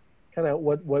to kind of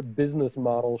what business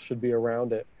model should be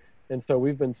around it. And so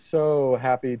we've been so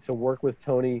happy to work with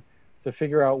Tony to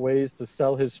figure out ways to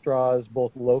sell his straws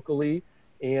both locally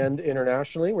and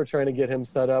internationally. We're trying to get him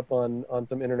set up on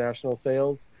some international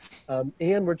sales.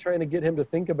 And we're trying to get him to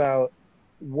think about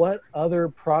what other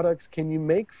products can you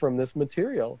make from this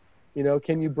material?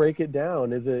 Can you break it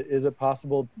down? Is it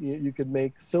possible you could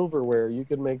make silverware, you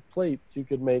could make plates, you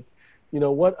could make,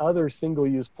 what other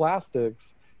single-use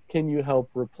plastics can you help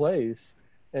replace?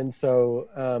 And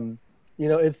so,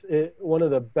 one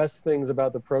of the best things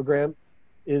about the program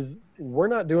is we're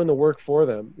not doing the work for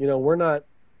them. We're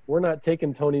not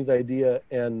taking Tony's idea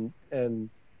and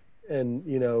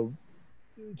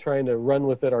trying to run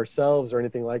with it ourselves or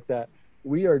anything like that.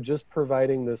 We are just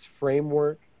providing this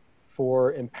framework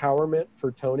for empowerment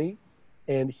for Tony,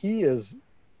 and he is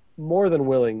more than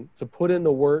willing to put in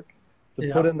the work,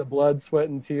 to put in the blood, sweat,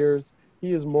 and tears.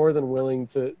 He is more than willing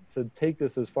to take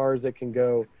this as far as it can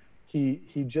go. He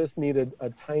just needed a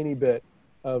tiny bit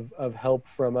of help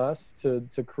from us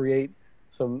to create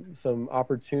some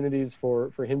opportunities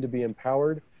for him to be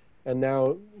empowered. And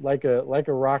now, like a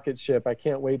rocket ship, I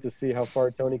can't wait to see how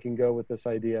far Tony can go with this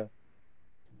idea.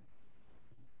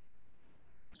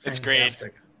 It's great.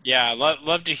 Yeah,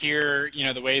 love to hear,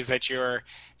 the ways that you're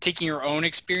taking your own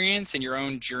experience and your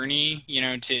own journey,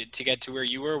 to get to where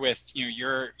you were with,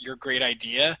 your great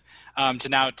idea, to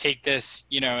now take this,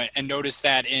 and notice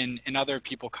that in other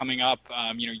people coming up,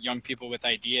 young people with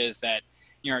ideas that,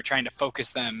 are trying to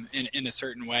focus them in a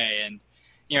certain way. And,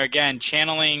 again,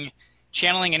 channeling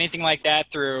anything like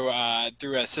that through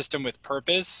a system with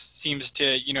purpose seems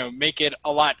to, make it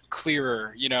a lot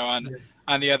clearer,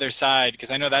 on the other side.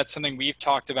 Because I know that's something we've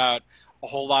talked about a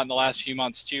whole lot in the last few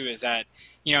months too, is that,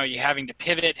 you having to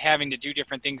pivot, having to do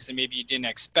different things that maybe you didn't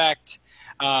expect.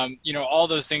 All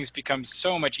those things become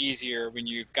so much easier when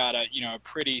you've got a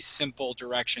pretty simple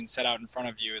direction set out in front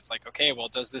of you. It's like, okay, well,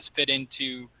 does this fit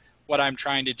into what I'm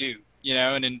trying to do?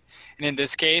 And in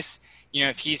this case,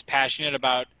 if he's passionate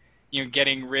about,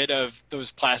 getting rid of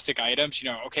those plastic items,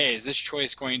 okay, is this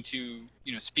choice going to,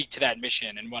 speak to that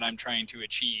mission and what I'm trying to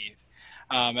achieve?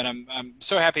 And I'm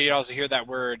so happy to also hear that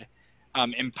word,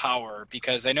 empower,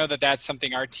 because I know that that's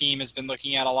something our team has been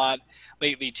looking at a lot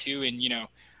lately too. And,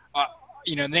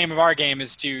 the name of our game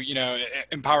is to,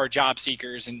 empower job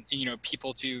seekers and,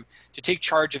 people to take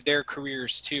charge of their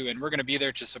careers too. And we're going to be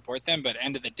there to support them. But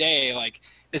end of the day, like,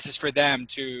 this is for them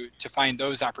to find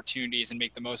those opportunities and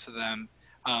make the most of them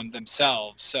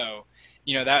themselves. So,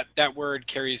 that word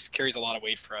carries a lot of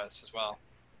weight for us as well.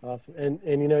 Awesome. And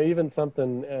even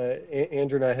something,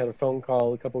 Andrew and I had a phone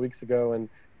call a couple of weeks ago, and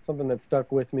something that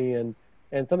stuck with me, and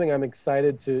something I'm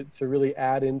excited to really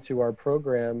add into our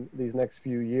program these next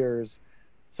few years.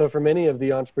 So for many of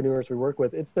the entrepreneurs we work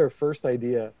with, it's their first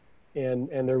idea, and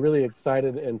they're really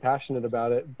excited and passionate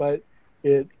about it, but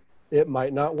it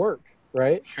might not work,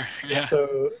 right? Yeah.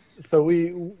 So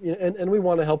we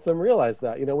want to help them realize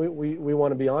that. We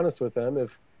want to be honest with them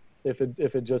if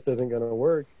it just isn't going to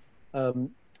work.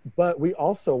 But we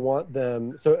also want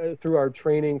them, so through our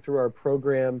training, through our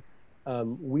program,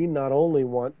 we not only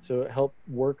want to help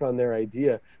work on their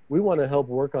idea, we want to help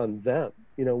work on them.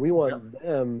 We want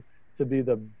them to be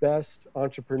the best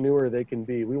entrepreneur they can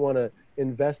be. We want to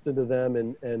invest into them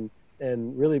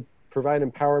and really provide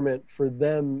empowerment for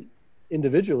them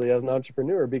individually as an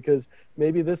entrepreneur, because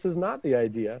maybe this is not the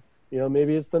idea.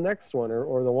 Maybe it's the next one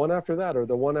or the one after that or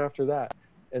the one after that.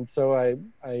 And so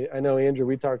I know, Andrew,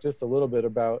 we talked just a little bit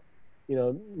about,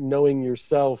 knowing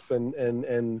yourself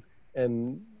and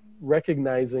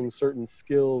recognizing certain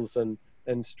skills and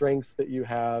strengths that you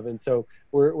have. And so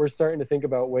we're starting to think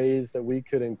about ways that we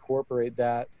could incorporate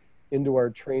that into our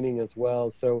training as well.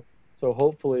 So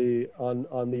hopefully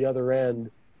on the other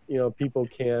end, people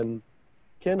can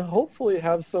hopefully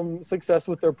have some success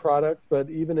with their product, but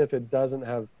even if it doesn't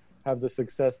have the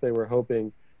success they were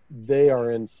hoping, they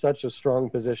are in such a strong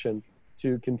position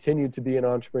to continue to be an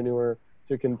entrepreneur,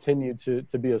 to continue to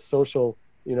be a social,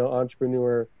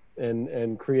 entrepreneur,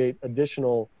 and create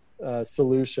additional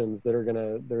solutions that are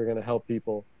gonna help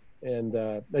people. And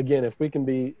again, if we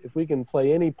can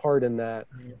play any part in that,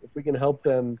 if we can help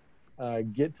them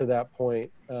get to that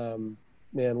point,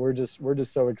 man, we're just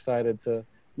so excited to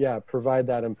provide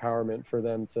that empowerment for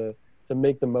them to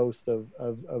make the most of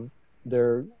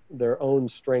their own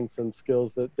strengths and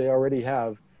skills that they already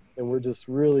have. And we're just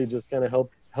really just kind of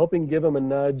helping give them a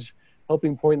nudge,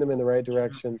 helping point them in the right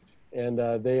direction. And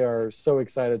they are so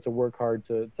excited to work hard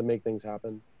to make things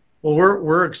happen. Well,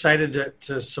 we're excited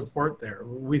to support there.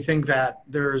 We think that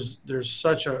there's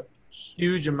such a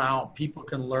huge amount people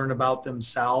can learn about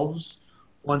themselves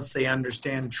once they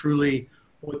understand truly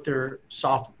what their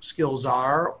soft skills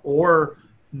are, or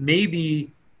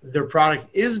maybe their product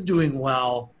is doing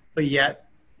well, but yet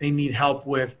they need help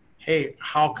with, hey,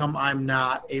 how come I'm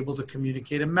not able to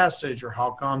communicate a message, or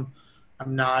how come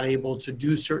I'm not able to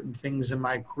do certain things in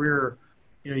my career?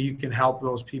 You can help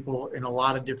those people in a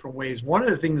lot of different ways. One of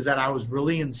the things that I was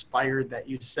really inspired that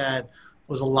you said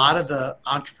was a lot of the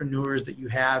entrepreneurs that you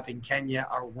have in Kenya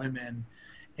are women.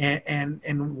 And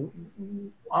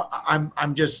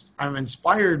I'm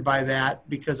inspired by that,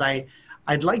 because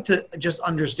I'd like to just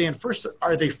understand, first,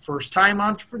 are they first-time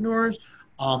entrepreneurs?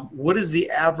 What is the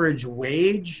average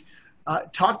wage?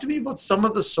 Talk to me about some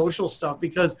of the social stuff,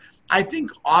 because I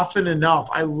think often enough,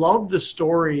 I love the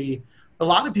story. A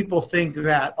lot of people think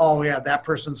that, oh yeah, that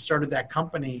person started that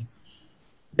company,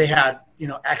 they had,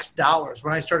 X dollars.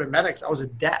 When I started Medix, I was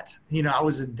in debt. I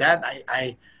was in debt.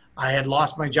 I had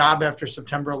lost my job after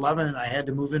September 11, and I had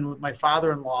to move in with my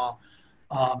father-in-law.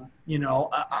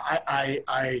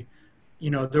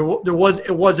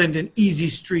 It wasn't an easy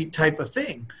street type of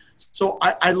thing. So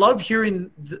I love hearing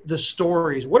the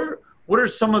stories. What are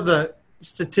some of the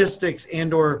statistics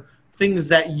and or things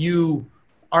that you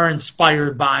are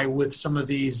inspired by with some of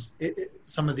these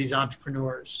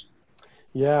entrepreneurs?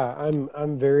 Yeah,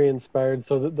 I'm very inspired.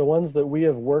 So the ones that we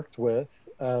have worked with,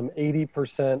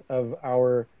 80% of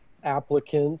our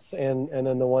applicants and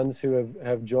then the ones who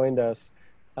have joined us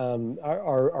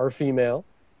are female,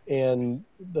 and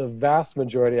the vast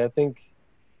majority, I think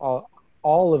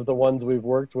all of the ones we've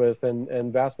worked with,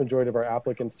 and vast majority of our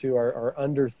applicants too, are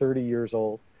under 30 years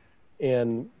old,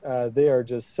 and they are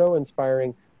just so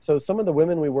inspiring. So some of the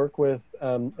women we work with,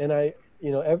 and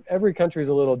every country is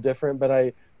a little different,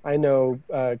 but I know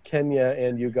Kenya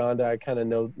and Uganda I kind of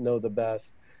know the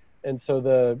best, and so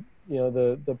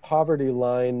the poverty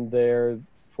line there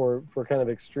for kind of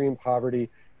extreme poverty,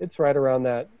 it's right around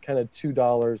that kind of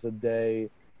 $2 a day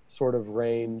sort of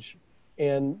range.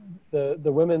 And the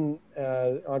women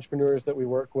entrepreneurs that we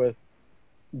work with,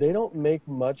 they don't make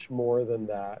much more than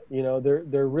that.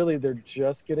 They're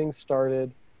just getting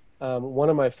started. One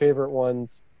of my favorite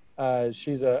ones,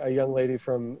 she's a young lady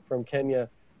from Kenya.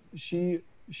 She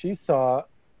saw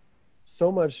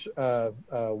so much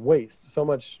waste, so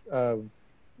much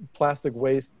plastic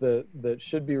waste that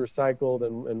should be recycled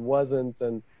and wasn't,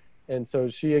 and so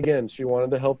she wanted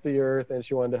to help the earth, and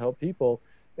she wanted to help people,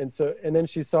 and then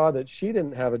she saw that she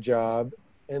didn't have a job,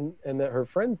 and that her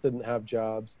friends didn't have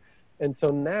jobs, and so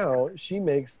now she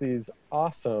makes these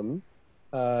awesome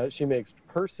she makes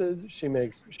purses, she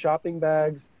makes shopping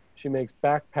bags, she makes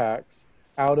backpacks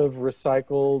out of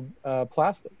recycled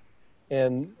plastic,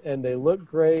 and they look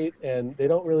great, and they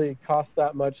don't really cost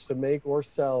that much to make or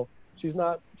sell. She's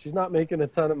not making a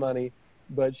ton of money,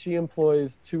 but she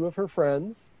employs 2 of her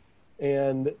friends,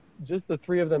 and just the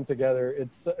 3 of them together,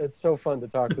 it's so fun to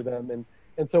talk to them.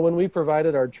 And so when we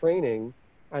provided our training,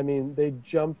 I mean, they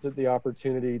jumped at the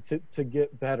opportunity to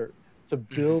get better, to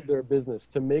build their business,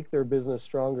 to make their business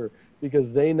stronger,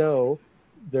 because they know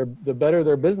the better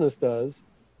their business does,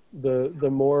 the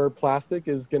more plastic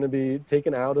is going to be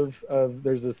taken out of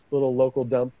there's this little local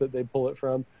dump that they pull it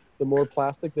from. The more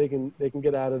plastic they can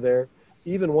get out of there.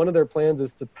 Even one of their plans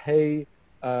is to pay,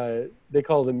 they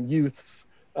call them youths,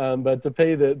 but to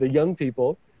pay the young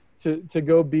people to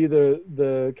go be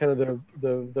the kind of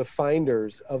the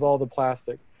finders of all the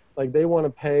plastic. Like, they want to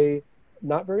pay,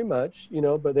 not very much,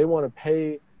 but they want to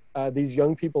pay these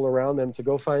young people around them to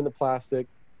go find the plastic.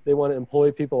 They want to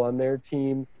employ people on their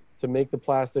team to make the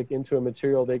plastic into a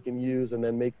material they can use, and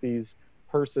then make these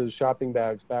purses, shopping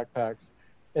bags, backpacks.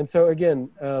 And so again,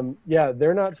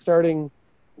 they're not starting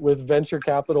with venture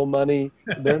capital money.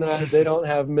 They don't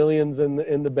have millions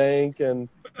in the bank, and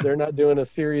they're not doing a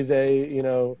Series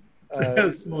A,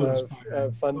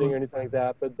 funding or anything like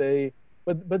that. But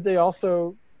they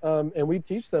also, and we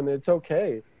teach them it's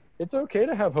okay. It's okay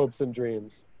to have hopes and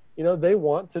dreams. They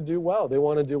want to do well. They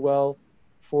want to do well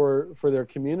for their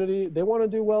community. They want to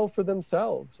do well for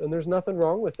themselves, and there's nothing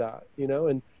wrong with that.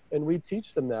 And we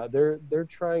teach them that they're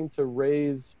trying to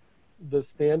raise the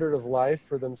standard of life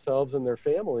for themselves and their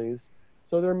families,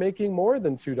 so they're making more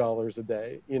than $2 a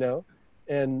day,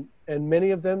 and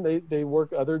many of them, they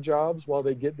work other jobs while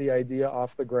they get the idea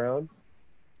off the ground.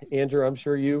 Andrew, I'm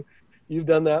sure you've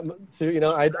done that too.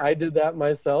 I did that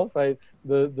myself.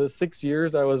 The 6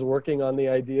 years I was working on the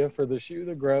idea for the shoe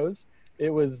that grows, it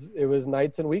was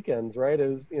nights and weekends, right? It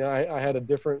was, I had a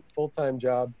different full-time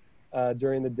job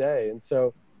during the day, and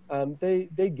so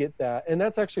they get that. And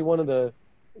that's actually one of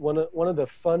the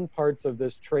fun parts of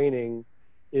this training,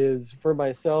 is for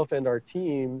myself and our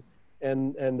team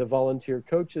and the volunteer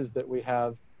coaches that we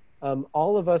have,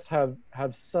 all of us have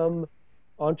some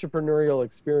entrepreneurial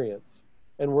experience,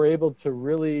 and we're able to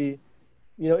really,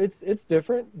 it's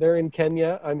different. They're in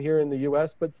Kenya, I'm here in the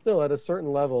US, but still at a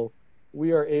certain level,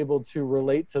 we are able to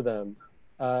relate to them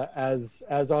as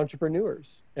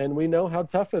entrepreneurs. And we know how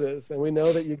tough it is, and we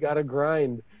know that you got to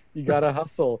grind, you got to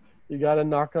hustle, you got to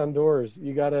knock on doors,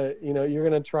 you got to, you're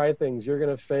going to try things, you're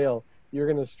going to fail, you're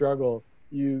going to struggle,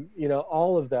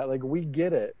 all of that. Like, we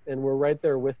get it, and we're right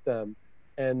there with them.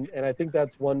 And I think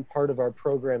that's one part of our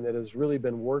program that has really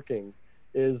been working,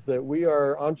 is that we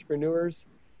are entrepreneurs,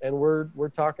 and we're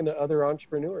talking to other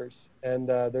entrepreneurs, and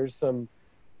there's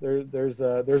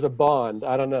a bond.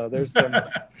 I don't know. There's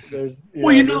the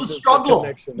struggle.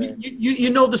 You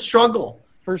know the struggle.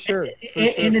 For sure.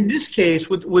 And in this case,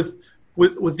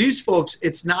 with these folks,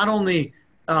 it's not only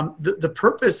the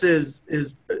purpose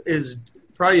is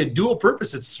probably a dual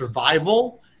purpose. It's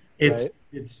survival. It's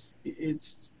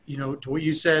to what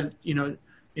you said.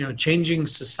 Changing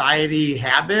society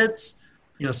habits.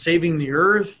 Saving the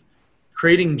earth,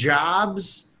 creating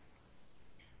jobs.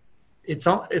 It's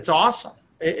awesome.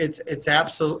 It's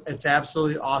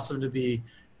absolutely awesome to be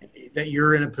that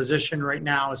you're in a position right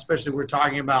now, especially we're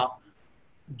talking about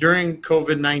during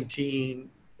COVID-19.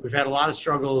 We've had a lot of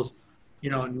struggles,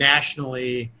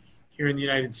 nationally here in the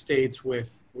United States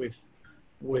with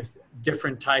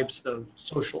different types of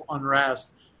social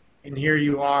unrest. And here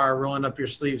you are rolling up your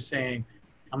sleeves saying,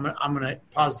 I'm going to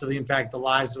positively impact the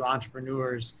lives of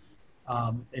entrepreneurs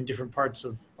in different parts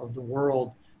of the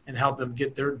world. and help them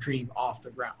get their dream off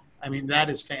the ground. I mean, that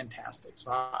is fantastic.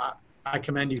 So I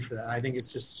commend you for that. I think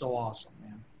it's just so awesome,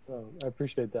 man. Oh, I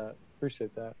appreciate that.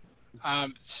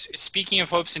 Speaking of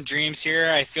hopes and dreams here,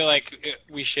 I feel like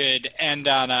we should end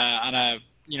on a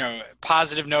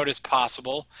positive note as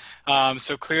possible.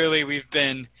 So clearly we've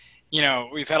had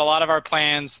a lot of our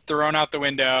plans thrown out the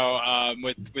window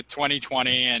with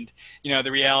 2020 and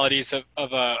the realities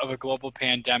of a global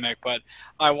pandemic. But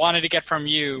I wanted to get from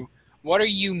you, what are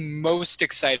you most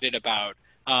excited about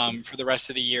for the rest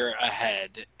of the year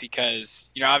ahead? Because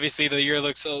obviously the year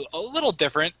looks a little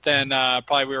different than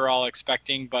probably we were all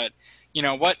expecting. But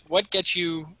what gets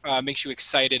you makes you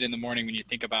excited in the morning when you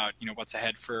think about what's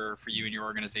ahead for you and your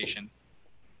organization?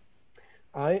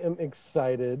 I am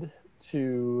excited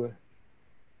to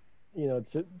I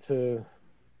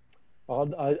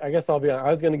guess I'll be honest.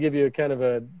 I was going to give you a kind of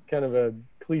a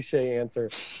cliche answer.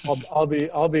 I'll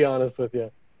be honest with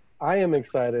you. I am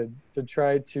excited to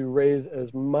try to raise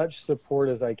as much support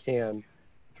as I can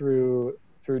through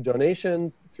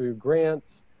donations, through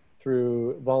grants,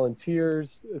 through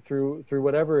volunteers, through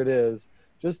whatever it is,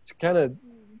 just to kind of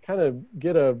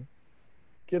get a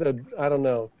I don't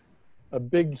know, a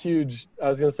big, huge, I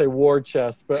was going to say war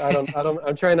chest, but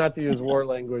I'm trying not to use war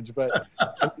language, but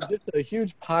just a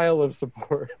huge pile of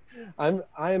support.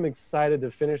 I am excited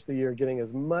to finish the year getting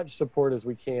as much support as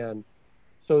we can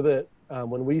so that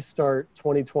when we start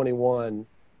 2021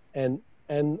 and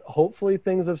hopefully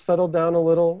things have settled down a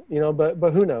little,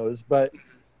 but who knows, but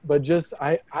just,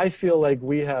 I feel like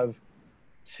we have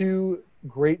two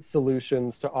great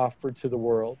solutions to offer to the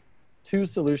world. Two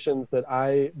solutions that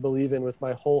I believe in with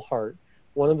my whole heart.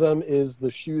 One of them is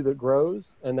the Shoe That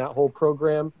Grows and that whole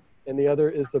program, and the other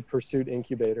is the Pursuit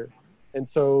Incubator. And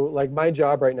so, like, my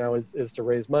job right now is to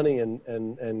raise money and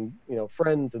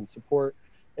friends and support.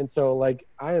 And so, like,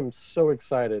 I am so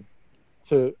excited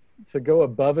to go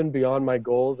above and beyond my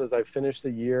goals as I finish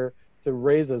the year, to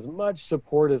raise as much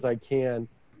support as I can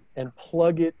and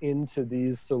plug it into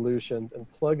these solutions and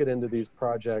plug it into these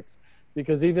projects.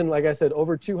 Because even, like I said,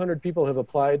 over 200 people have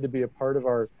applied to be a part of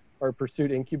our Pursuit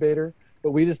Incubator,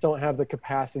 but we just don't have the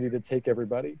capacity to take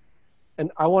everybody. And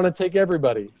I want to take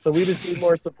everybody. So we just need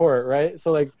more support, right?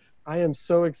 So, like, I am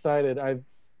so excited.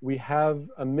 We have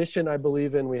a mission I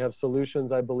believe in. We have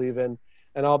solutions I believe in.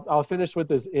 And I'll finish with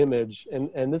this image.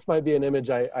 And this might be an image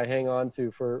I hang on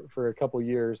to for a couple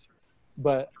years.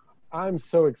 But I'm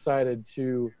so excited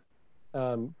to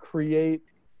create,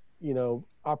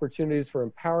 opportunities for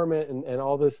empowerment and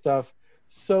all this stuff,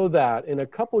 so that in a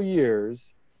couple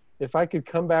years, if I could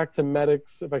come back to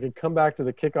medics, if I could come back to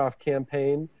the kickoff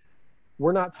campaign,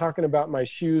 we're not talking about my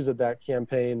shoes at that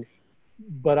campaign,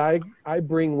 but I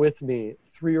bring with me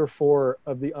 3 or 4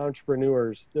 of the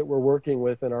entrepreneurs that we're working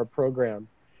with in our program.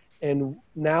 And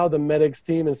now the medics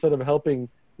team, instead of helping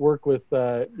work with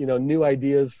new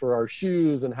ideas for our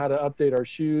shoes and how to update our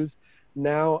shoes,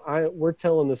 now we're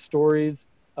telling the stories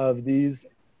of these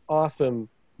awesome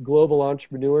global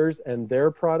entrepreneurs and their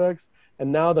products.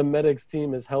 And now the medics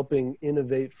team is helping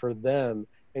innovate for them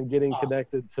and getting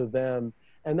connected to them.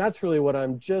 And that's really what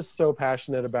I'm just so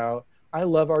passionate about. I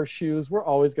love our shoes. We're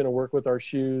always going to work with our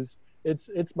shoes.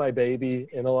 It's my baby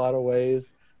in a lot of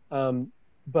ways.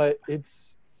 But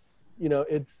it's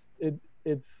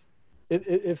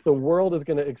if the world is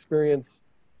going to experience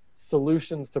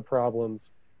solutions to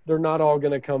problems, they're not all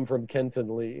going to come from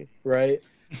Kenton Lee, right?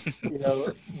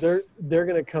 They're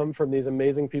going to come from these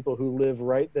amazing people who live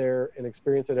right there and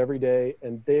experience it every day,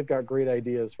 and they've got great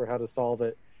ideas for how to solve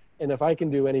it. And if I can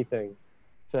do anything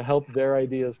to help their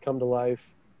ideas come to life,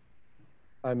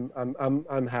 I'm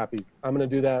happy. I'm going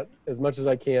to do that as much as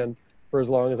I can for as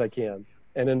long as I can,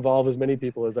 and involve as many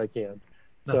people as I can.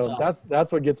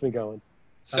 That's what gets me going.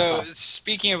 So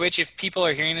speaking of which, if people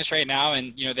are hearing this right now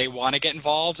and they want to get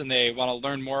involved and they want to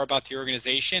learn more about the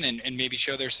organization and maybe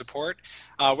show their support,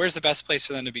 where's the best place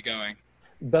for them to be going?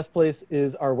 Best place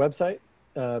is our website,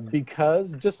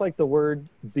 because, just like the word,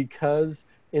 because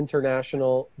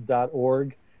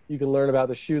international.org. You can learn about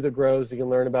the Shoe That Grows. You can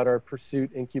learn about our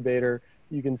Pursuit Incubator.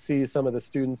 You can see some of the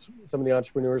students, some of the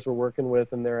entrepreneurs we're working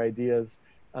with and their ideas.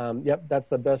 That's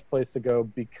the best place to go,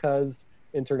 because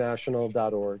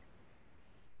international.org.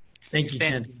 Thank you,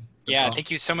 Ken. Awesome.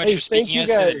 Thank you so much for speaking us.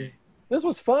 This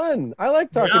was fun. I like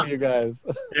talking to you guys.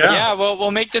 Yeah,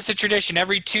 we'll make this a tradition.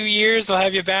 Every 2 years, we'll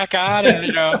have you back on.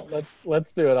 And,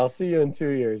 let's do it. I'll see you in 2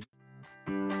 years.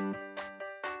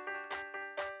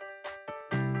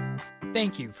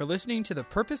 Thank you for listening to the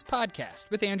Purpose Podcast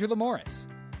with Andrew Lamorris.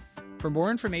 For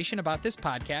more information about this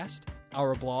podcast,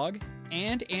 our blog,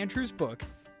 and Andrew's book,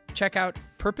 check out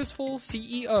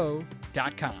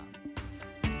purposefulceo.com.